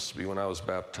 lessons when I was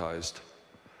baptized.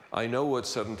 I know what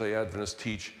Seventh-day Adventists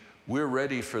teach. We're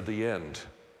ready for the end.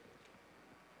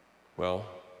 Well,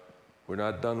 we're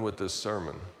not done with this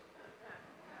sermon.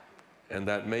 And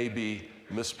that may be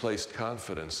misplaced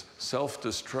confidence.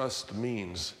 Self-distrust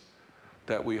means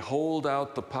that we hold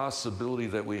out the possibility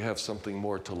that we have something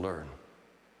more to learn.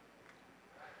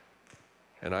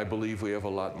 And I believe we have a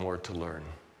lot more to learn.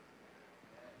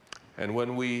 And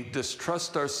when we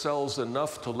distrust ourselves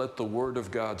enough to let the Word of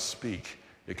God speak,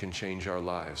 it can change our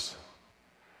lives.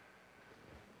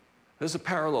 There's a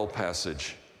parallel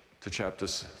passage to chapter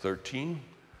 13,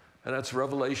 and that's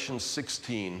Revelation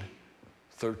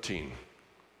 16:13.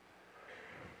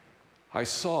 I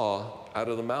saw out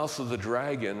of the mouth of the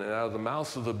dragon and out of the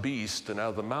mouth of the beast and out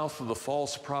of the mouth of the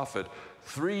false prophet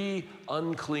 3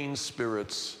 unclean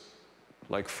spirits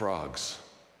like frogs.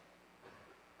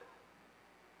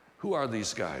 Who are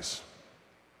these guys?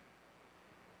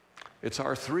 It's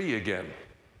our 3 again.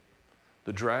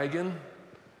 The dragon,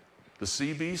 the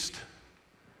sea beast,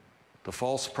 the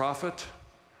false prophet.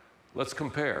 Let's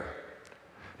compare.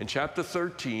 In chapter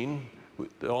 13,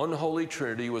 the unholy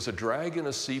trinity was a dragon,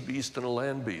 a sea beast, and a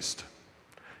land beast.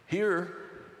 Here,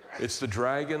 it's the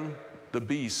dragon, the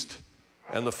beast,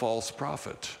 and the false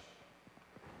prophet.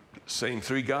 Same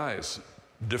 3 guys.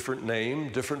 Different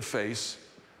name, different face,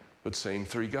 but same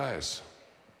 3 guys.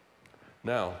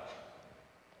 Now,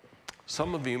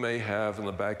 some of you may have in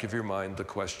the back of your mind the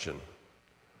question,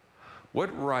 what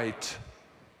right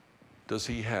does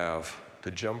he have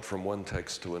to jump from one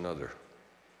text to another?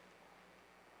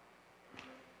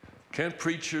 Can't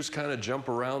preachers kind of jump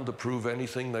around to prove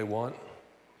anything they want?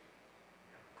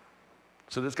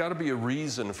 So there's got to be a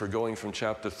reason for going from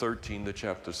chapter 13 to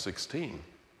chapter 16.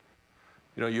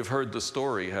 You know, you've heard the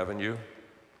story, haven't you?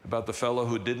 About the fellow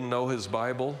who didn't know his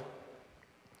Bible,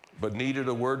 but needed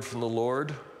a word from the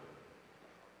Lord.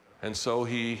 And so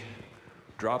he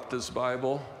dropped his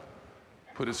Bible,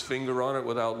 put his finger on it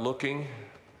without looking,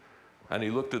 and he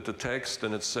looked at the text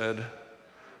and it said,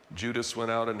 Judas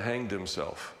went out and hanged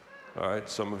himself. All right,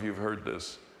 some of you have heard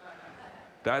this.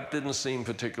 That didn't seem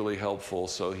particularly helpful,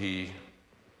 so he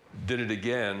did it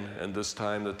again, and this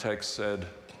time the text said,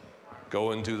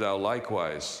 go and do thou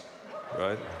likewise,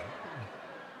 right?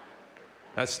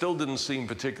 That still didn't seem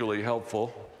particularly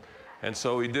helpful, and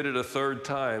so he did it a 3rd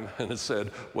time, and it said,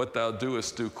 what thou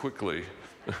doest, do quickly.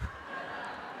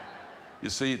 You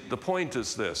see, the point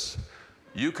is this.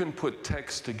 You can put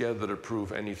text together to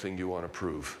prove anything you want to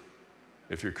prove,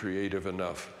 if you're creative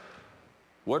enough.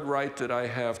 What right did I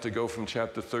have to go from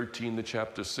chapter 13 to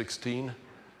chapter 16?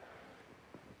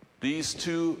 These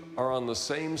 2 are on the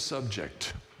same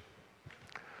subject.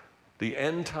 The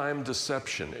end-time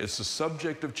deception. It's the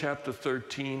subject of chapter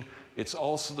 13. It's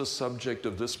also the subject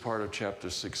of this part of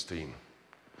chapter 16.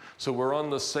 So we're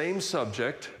on the same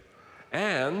subject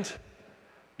and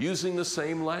using the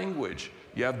same language.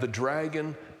 You have the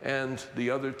dragon and the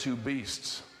other 2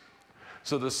 beasts.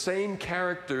 So the same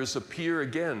characters appear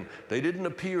again. They didn't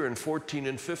appear in 14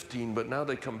 and 15, but now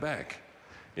they come back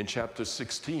in chapter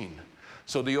 16.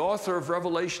 So the author of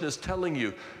Revelation is telling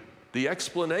you, the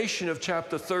explanation of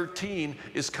chapter 13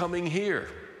 is coming here.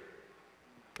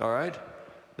 All right?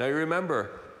 Now you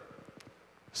remember,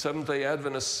 Seventh-day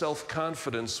Adventist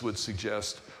self-confidence would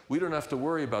suggest we don't have to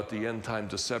worry about the end-time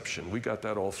deception. We got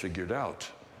that all figured out.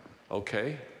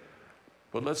 Okay?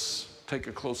 But let's take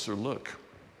a closer look.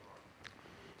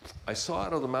 I saw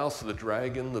out of the mouth of the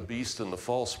dragon, the beast, and the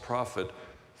false prophet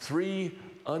 3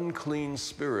 unclean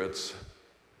spirits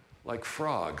like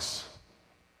frogs.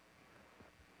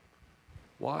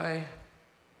 Why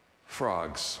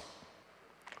frogs?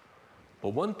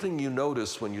 Well, one thing you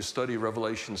notice when you study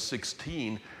Revelation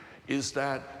 16 is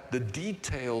that the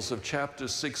details of chapter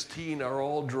 16 are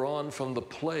all drawn from the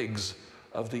plagues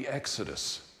of the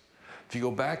Exodus. If you go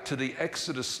back to the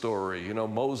Exodus story, you know,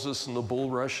 Moses and the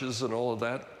bulrushes and all of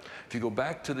that, if you go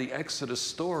back to the Exodus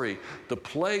story, the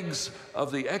plagues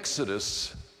of the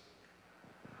Exodus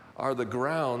are the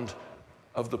ground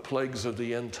of the plagues of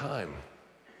the end time.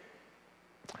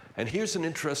 And here's an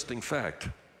interesting fact.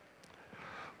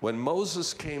 When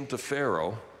Moses came to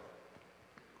Pharaoh,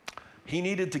 he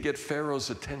needed to get Pharaoh's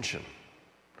attention.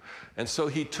 And so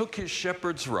he took his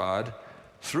shepherd's rod,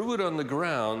 threw it on the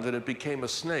ground, and it became a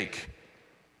snake.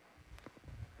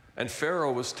 And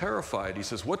Pharaoh was terrified. He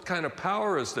says, "What kind of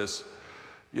power is this?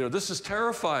 You know, this is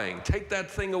terrifying. Take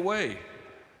that thing away."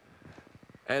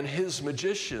 And his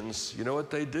magicians, you know what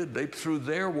they did? They threw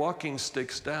their walking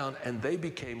sticks down, and they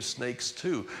became snakes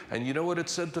too. And you know what it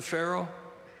said to Pharaoh?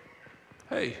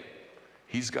 Hey,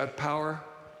 he's got power,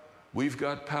 we've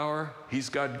got power, he's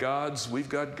got gods, we've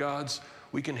got gods,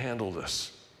 we can handle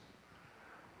this.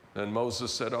 And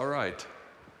Moses said, "All right,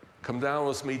 come down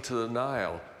with me to the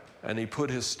Nile." And he put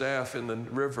his staff in the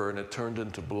river and it turned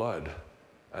into blood.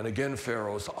 And again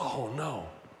Pharaoh said, "Oh no."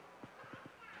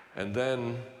 And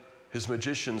then his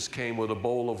magicians came with a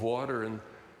bowl of water and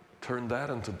turned that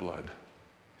into blood.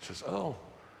 He says, "Oh,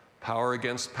 power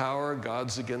against power,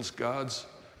 gods against gods.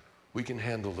 We can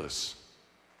handle this."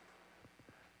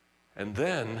 And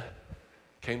then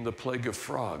came the plague of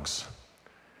frogs.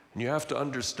 And you have to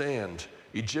understand,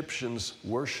 Egyptians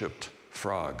worshiped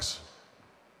frogs.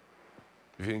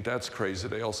 If you think that's crazy,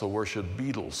 they also worshiped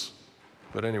beetles.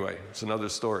 But anyway, it's another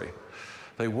story.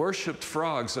 They worshiped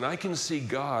frogs, and I can see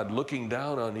God looking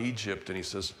down on Egypt, and he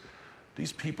says,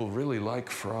 "These people really like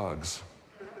frogs.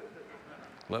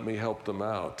 Let me help them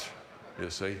out," you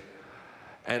see.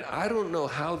 And I don't know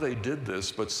how they did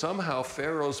this, but somehow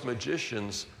Pharaoh's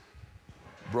magicians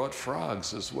brought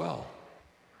frogs as well.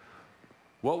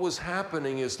 What was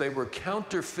happening is they were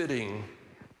counterfeiting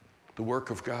the work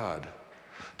of God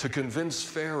to convince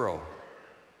Pharaoh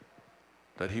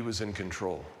that he was in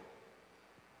control.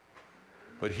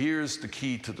 But here's the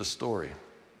key to the story.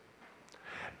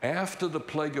 After the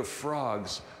plague of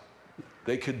frogs,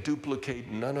 they could duplicate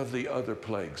none of the other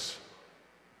plagues.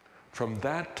 From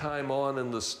that time on in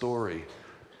the story,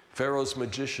 Pharaoh's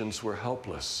magicians were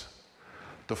helpless.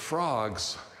 The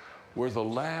frogs were the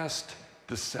last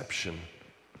deception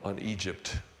on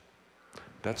Egypt.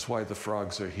 That's why the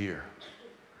frogs are here.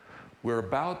 We're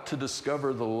about to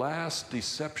discover the last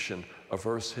deception of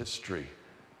Earth's history,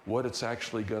 what it's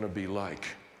actually going to be like.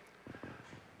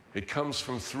 It comes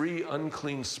from three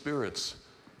unclean spirits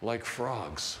like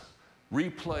frogs,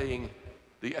 replaying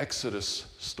the Exodus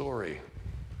story.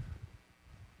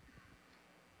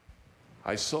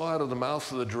 I saw out of the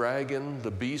mouth of the dragon,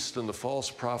 the beast, and the false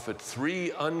prophet,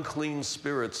 three unclean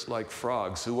spirits like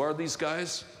frogs. Who are these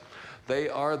guys? They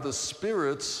are the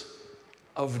spirits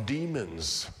of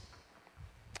demons.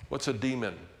 What's a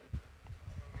demon?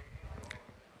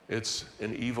 It's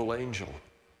an evil angel.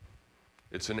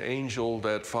 It's an angel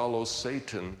that follows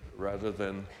Satan rather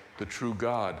than the true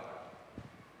God.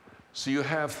 So you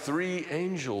have three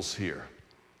angels here.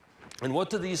 And what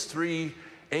do these three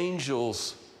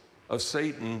angels of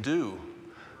Satan do?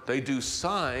 They do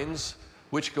signs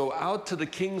which go out to the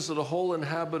kings of the whole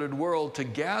inhabited world to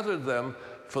gather them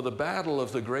for the battle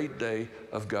of the great day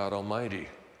of God Almighty.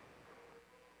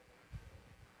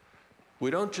 We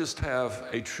don't just have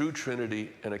a true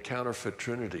Trinity and a counterfeit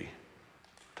Trinity.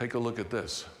 Take a look at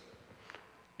this.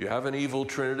 You have an evil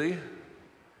Trinity,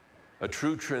 a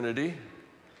true Trinity.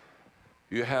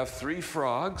 You have three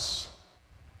frogs.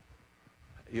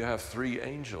 You have three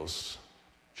angels.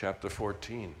 Chapter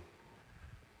 14.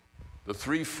 The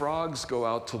three frogs go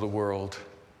out to the world.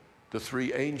 The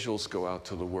three angels go out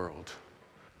to the world.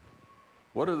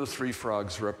 What do the three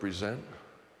frogs represent?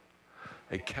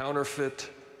 A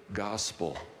counterfeit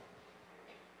gospel.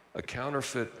 A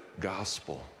counterfeit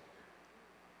gospel.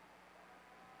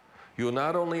 You will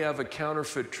not only have a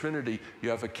counterfeit Trinity, you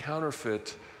have a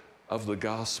counterfeit of the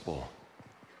gospel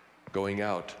going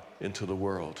out into the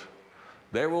world.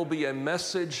 There will be a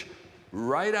message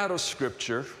right out of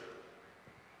Scripture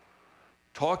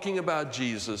talking about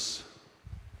Jesus,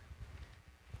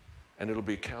 and it'll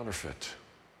be counterfeit.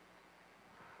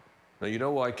 Now, you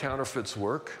know why counterfeits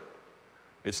work?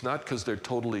 It's not because they're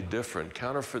totally different.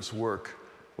 Counterfeits work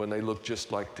when they look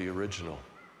just like the original.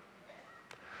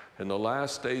 In the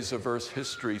last days of Earth's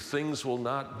history, things will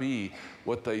not be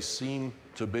what they seem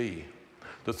to be.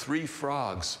 The three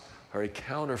frogs are a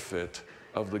counterfeit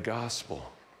of the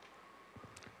gospel.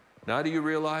 Now do you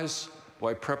realize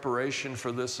why preparation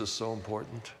for this is so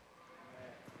important?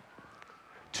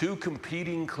 Two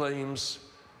competing claims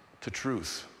to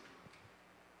truth.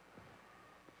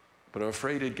 But I'm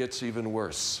afraid it gets even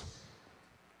worse.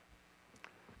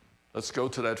 Let's go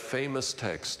to that famous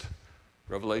text,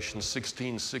 Revelation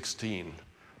 16:16,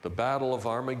 the battle of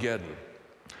Armageddon.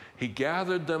 He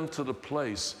gathered them to the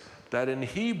place that in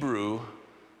Hebrew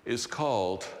is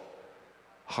called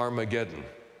Harmageddon.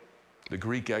 The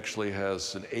Greek actually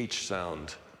has an H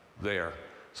sound there,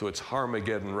 so it's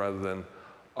Harmageddon rather than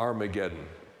Armageddon.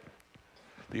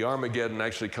 The Armageddon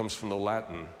actually comes from the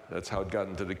Latin. That's how it got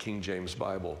into the King James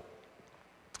Bible.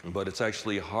 But it's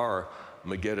actually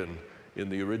Har-Mageddon in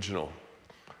the original.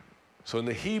 So in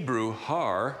the Hebrew,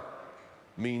 Har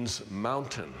means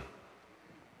mountain.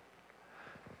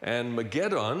 And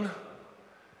Mageddon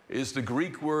is the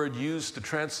Greek word used to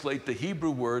translate the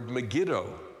Hebrew word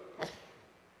Megiddo.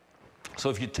 So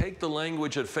if you take the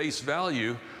language at face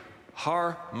value,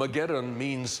 Har-Mageddon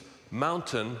means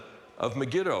mountain of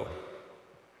Megiddo.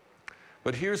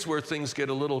 But here's where things get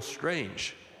a little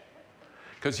strange.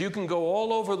 Because you can go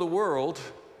all over the world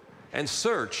and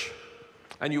search,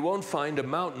 and you won't find a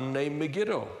mountain named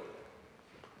Megiddo.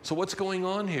 So what's going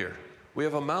on here? We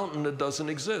have a mountain that doesn't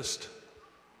exist.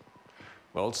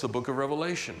 Well, it's the book of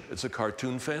Revelation. It's a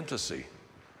cartoon fantasy.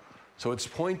 So it's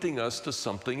pointing us to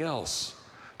something else.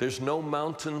 There's no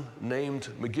mountain named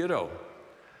Megiddo.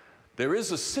 There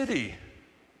is a city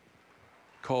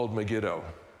called Megiddo.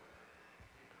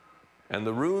 And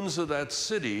the ruins of that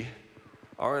city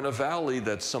are in a valley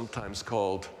that's sometimes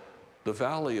called the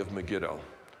Valley of Megiddo.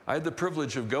 I had the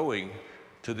privilege of going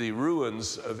to the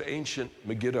ruins of ancient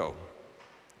Megiddo.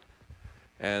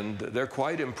 And they're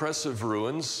quite impressive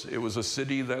ruins. It was a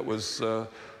city that was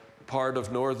part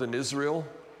of northern Israel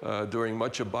during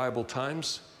much of Bible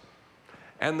times.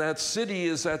 And that city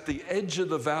is at the edge of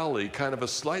the valley, kind of a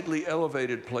slightly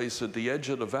elevated place at the edge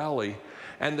of the valley.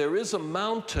 And there is a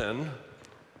mountain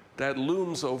that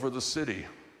looms over the city.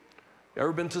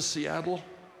 Ever been to Seattle?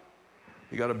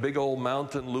 You got a big old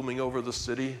mountain looming over the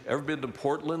city. Ever been to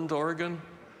Portland, Oregon?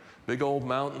 Big old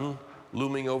mountain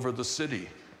looming over the city.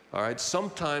 All right,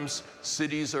 sometimes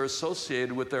cities are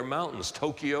associated with their mountains.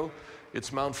 Tokyo,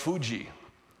 it's Mount Fuji,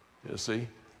 you see.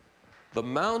 The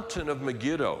mountain of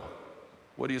Megiddo,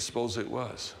 what do you suppose it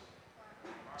was?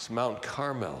 It's Mount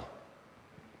Carmel.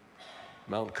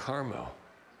 Mount Carmel.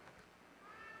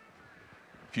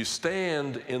 If you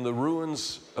stand in the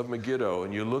ruins of Megiddo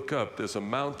and you look up, there's a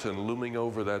mountain looming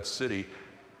over that city,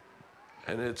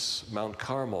 and it's Mount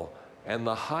Carmel. And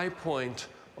the high point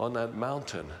on that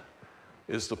mountain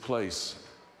is the place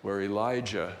where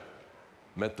Elijah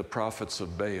met the prophets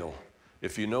of Baal.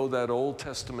 If you know that Old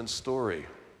Testament story,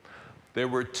 there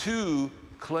were two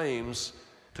claims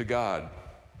to God.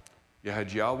 You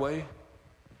had Yahweh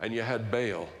and you had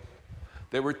Baal.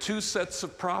 There were two sets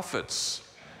of prophets.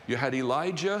 You had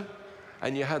Elijah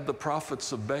and you had the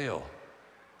prophets of Baal.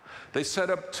 They set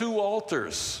up two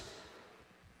altars.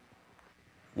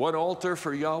 One altar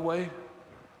for Yahweh,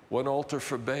 one altar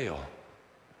for Baal.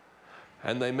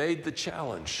 And they made the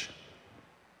challenge.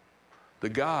 The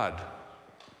God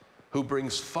who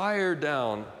brings fire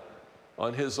down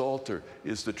on his altar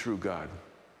is the true God.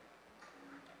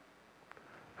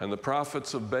 And the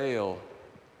prophets of Baal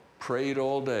prayed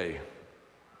all day,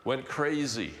 went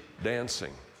crazy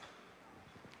dancing,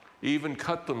 even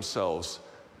cut themselves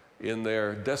in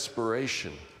their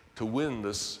desperation to win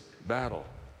this battle.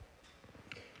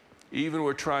 Even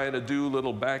were trying to do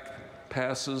little back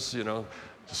passes, you know,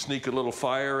 to sneak a little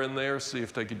fire in there, see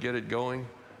if they could get it going.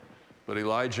 But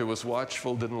Elijah was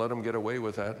watchful, didn't let them get away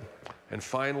with that. And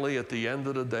finally, at the end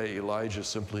of the day, Elijah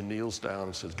simply kneels down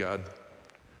and says, God,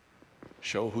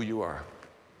 show who you are.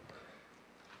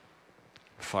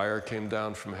 Fire came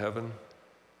down from heaven,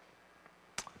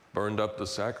 burned up the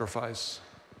sacrifice,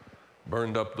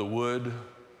 burned up the wood,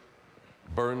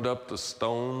 burned up the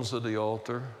stones of the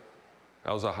altar.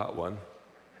 That was a hot one.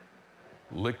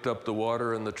 Licked up the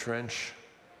water in the trench,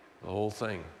 the whole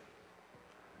thing.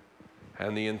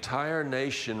 And the entire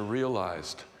nation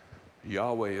realized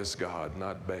Yahweh is God,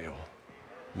 not Baal.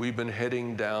 We've been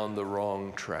heading down the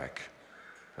wrong track,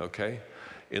 okay?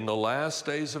 In the last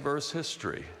days of Earth's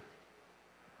history,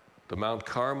 the Mount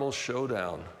Carmel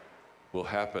showdown will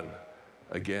happen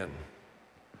again.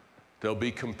 There'll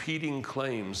be competing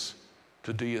claims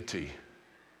to deity.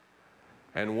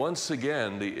 And once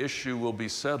again, the issue will be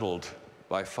settled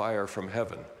by fire from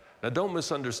heaven. Now, don't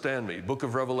misunderstand me. Book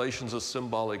of Revelation is a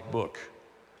symbolic book.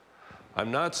 I'm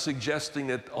not suggesting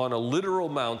that on a literal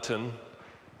mountain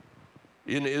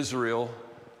in Israel,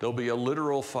 there'll be a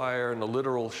literal fire and a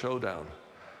literal showdown.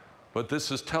 But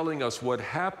this is telling us what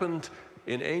happened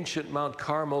in ancient Mount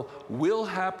Carmel will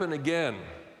happen again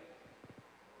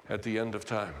at the end of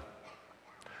time.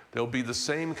 There'll be the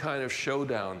same kind of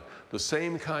showdown, the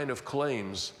same kind of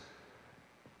claims,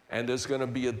 and there's going to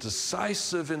be a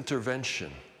decisive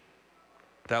intervention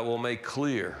that will make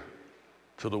clear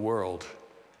to the world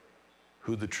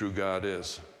who the true God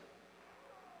is.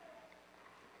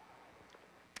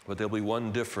 But there'll be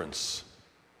one difference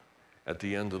at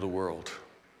the end of the world.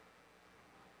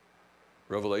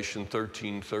 Revelation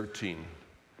 13:13.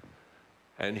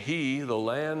 And he, the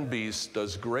land beast,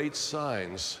 does great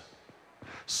signs,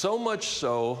 so much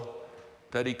so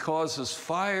that he causes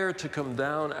fire to come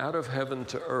down out of heaven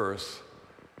to earth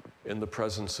in the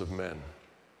presence of men.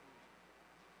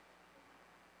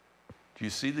 Do you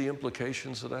see the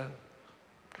implications of that?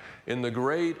 In the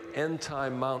great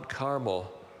end-time Mount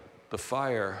Carmel, the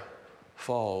fire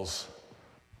falls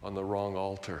on the wrong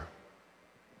altar.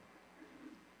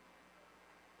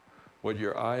 What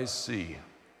your eyes see,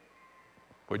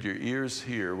 what your ears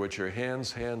hear, what your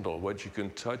hands handle, what you can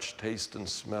touch, taste, and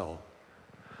smell,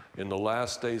 in the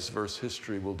last days of Earth's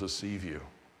history will deceive you.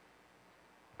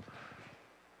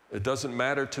 It doesn't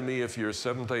matter to me if you're a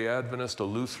Seventh-day Adventist, a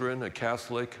Lutheran, a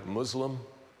Catholic, a Muslim.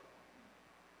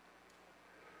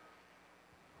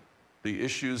 The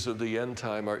issues of the end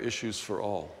time are issues for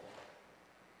all.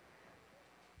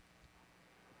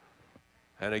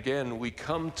 And again, we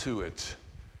come to it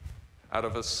out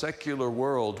of a secular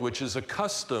world which is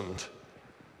accustomed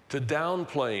to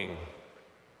downplaying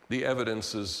the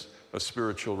evidences of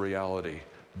spiritual reality,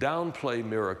 downplay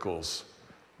miracles,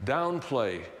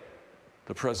 downplay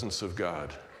the presence of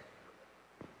God,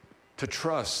 to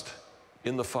trust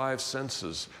in the five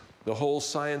senses, the whole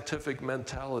scientific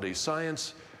mentality.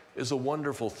 Science is a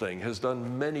wonderful thing, has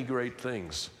done many great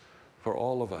things for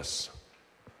all of us.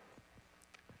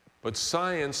 But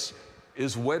science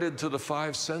is wedded to the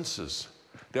five senses.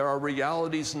 There are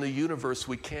realities in the universe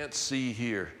we can't see,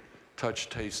 hear, touch,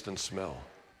 taste, and smell.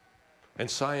 And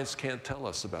science can't tell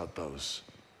us about those.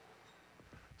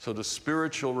 So the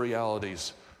spiritual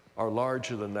realities are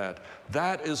larger than that.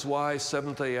 That is why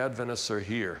Seventh-day Adventists are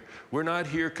here. We're not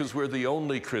here because we're the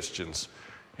only Christians.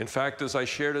 In fact, as I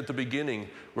shared at the beginning,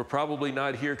 we're probably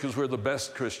not here because we're the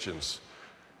best Christians,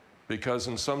 because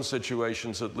in some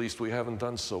situations, at least, we haven't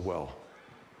done so well.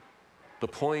 The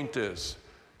point is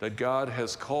that God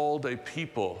has called a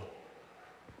people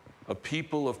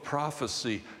of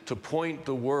prophecy, to point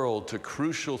the world to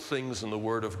crucial things in the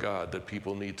Word of God that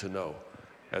people need to know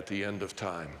at the end of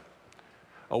time.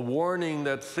 A warning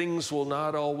that things will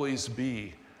not always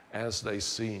be as they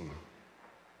seem.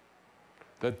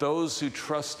 That those who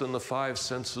trust in the five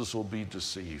senses will be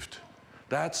deceived.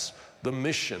 That's the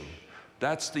mission.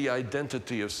 That's the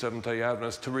identity of Seventh-day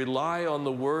Adventists, to rely on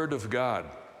the Word of God.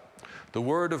 The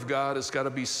Word of God has got to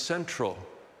be central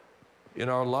in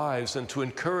our lives, and to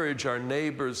encourage our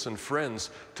neighbors and friends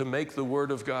to make the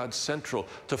Word of God central,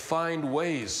 to find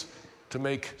ways to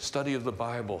make study of the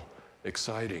Bible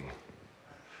exciting.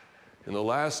 In the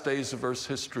last days of Earth's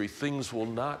history, things will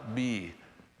not be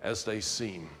as they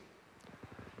seem.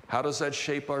 How does that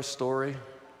shape our story?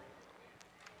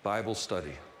 Bible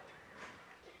study.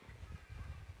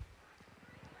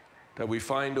 That we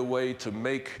find a way to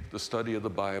make the study of the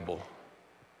Bible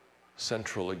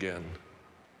central again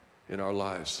in our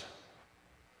lives.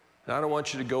 Now, I don't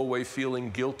want you to go away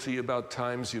feeling guilty about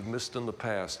times you've missed in the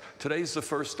past. Today's the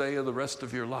first day of the rest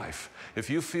of your life. If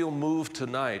you feel moved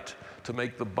tonight to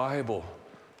make the Bible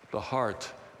the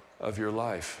heart of your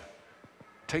life,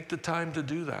 take the time to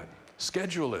do that.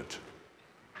 Schedule it.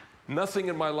 Nothing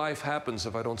in my life happens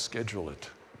if I don't schedule it.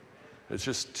 There's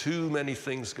just too many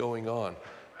things going on.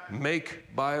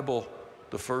 Make Bible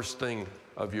the first thing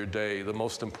of your day, the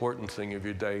most important thing of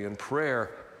your day. And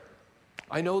prayer,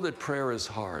 I know that prayer is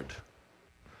hard.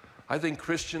 I think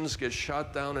Christians get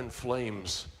shot down in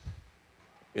flames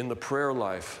in the prayer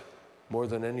life more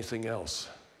than anything else.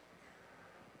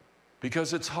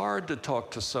 Because it's hard to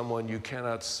talk to someone you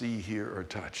cannot see, hear, or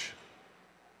touch.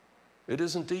 It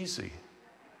isn't easy.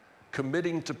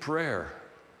 Committing to prayer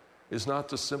is not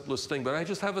the simplest thing, but I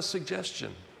just have a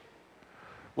suggestion.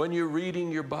 When you're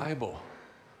reading your Bible,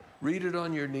 read it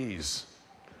on your knees.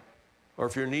 Or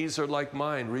if your knees are like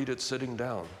mine, read it sitting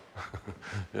down.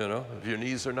 You know, if your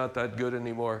knees are not that good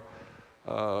anymore,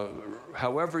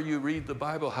 however you read the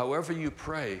Bible, however you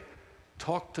pray,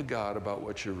 talk to God about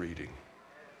what you're reading.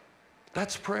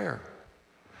 That's prayer.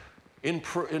 In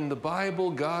the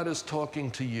Bible, God is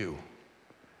talking to you.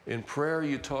 In prayer,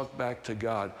 you talk back to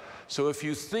God. So if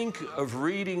you think of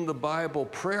reading the Bible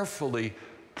prayerfully,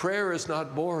 prayer is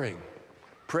not boring.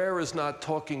 Prayer is not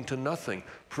talking to nothing.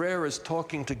 Prayer is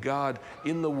talking to God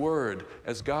in the Word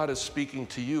as God is speaking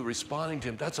to you, responding to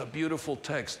Him. That's a beautiful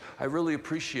text. I really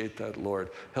appreciate that, Lord.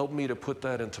 Help me to put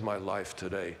that into my life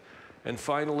today. And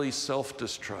finally,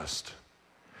 self-distrust.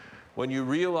 When you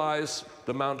realize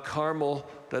the Mount Carmel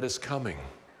that is coming,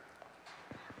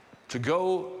 to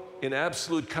go in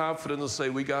absolute confidence and say,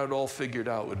 we got it all figured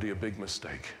out, would be a big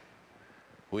mistake.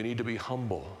 We need to be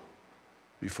humble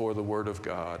before the Word of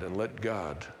God and let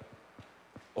God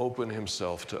open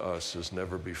Himself to us as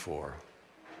never before.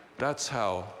 That's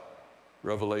how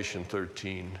Revelation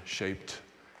 13 shaped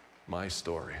my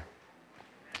story.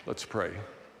 Let's pray.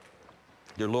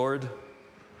 Dear Lord,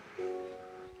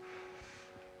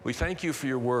 we thank You for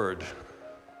Your Word.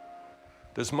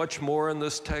 There's much more in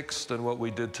this text than what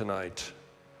we did tonight.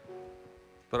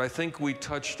 But I think we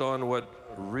touched on what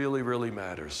really, really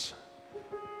matters.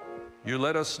 You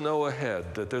let us know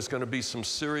ahead that there's going to be some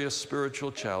serious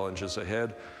spiritual challenges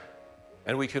ahead,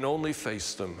 and we can only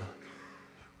face them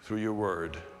through Your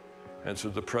Word and through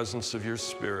the presence of Your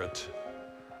Spirit.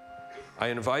 I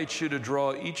invite You to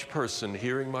draw each person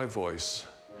hearing my voice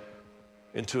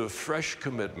into a fresh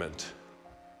commitment,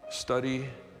 study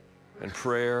and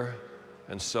prayer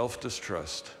and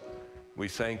self-distrust. We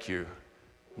thank You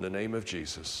in the name of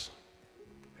Jesus.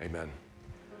 Amen.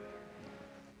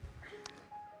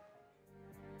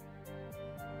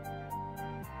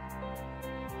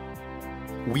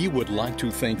 We would like to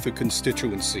thank the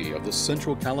constituency of the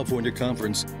Central California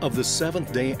Conference of the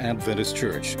Seventh-day Adventist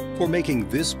Church for making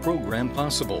this program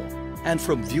possible, and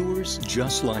from viewers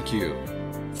just like you.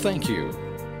 Thank you.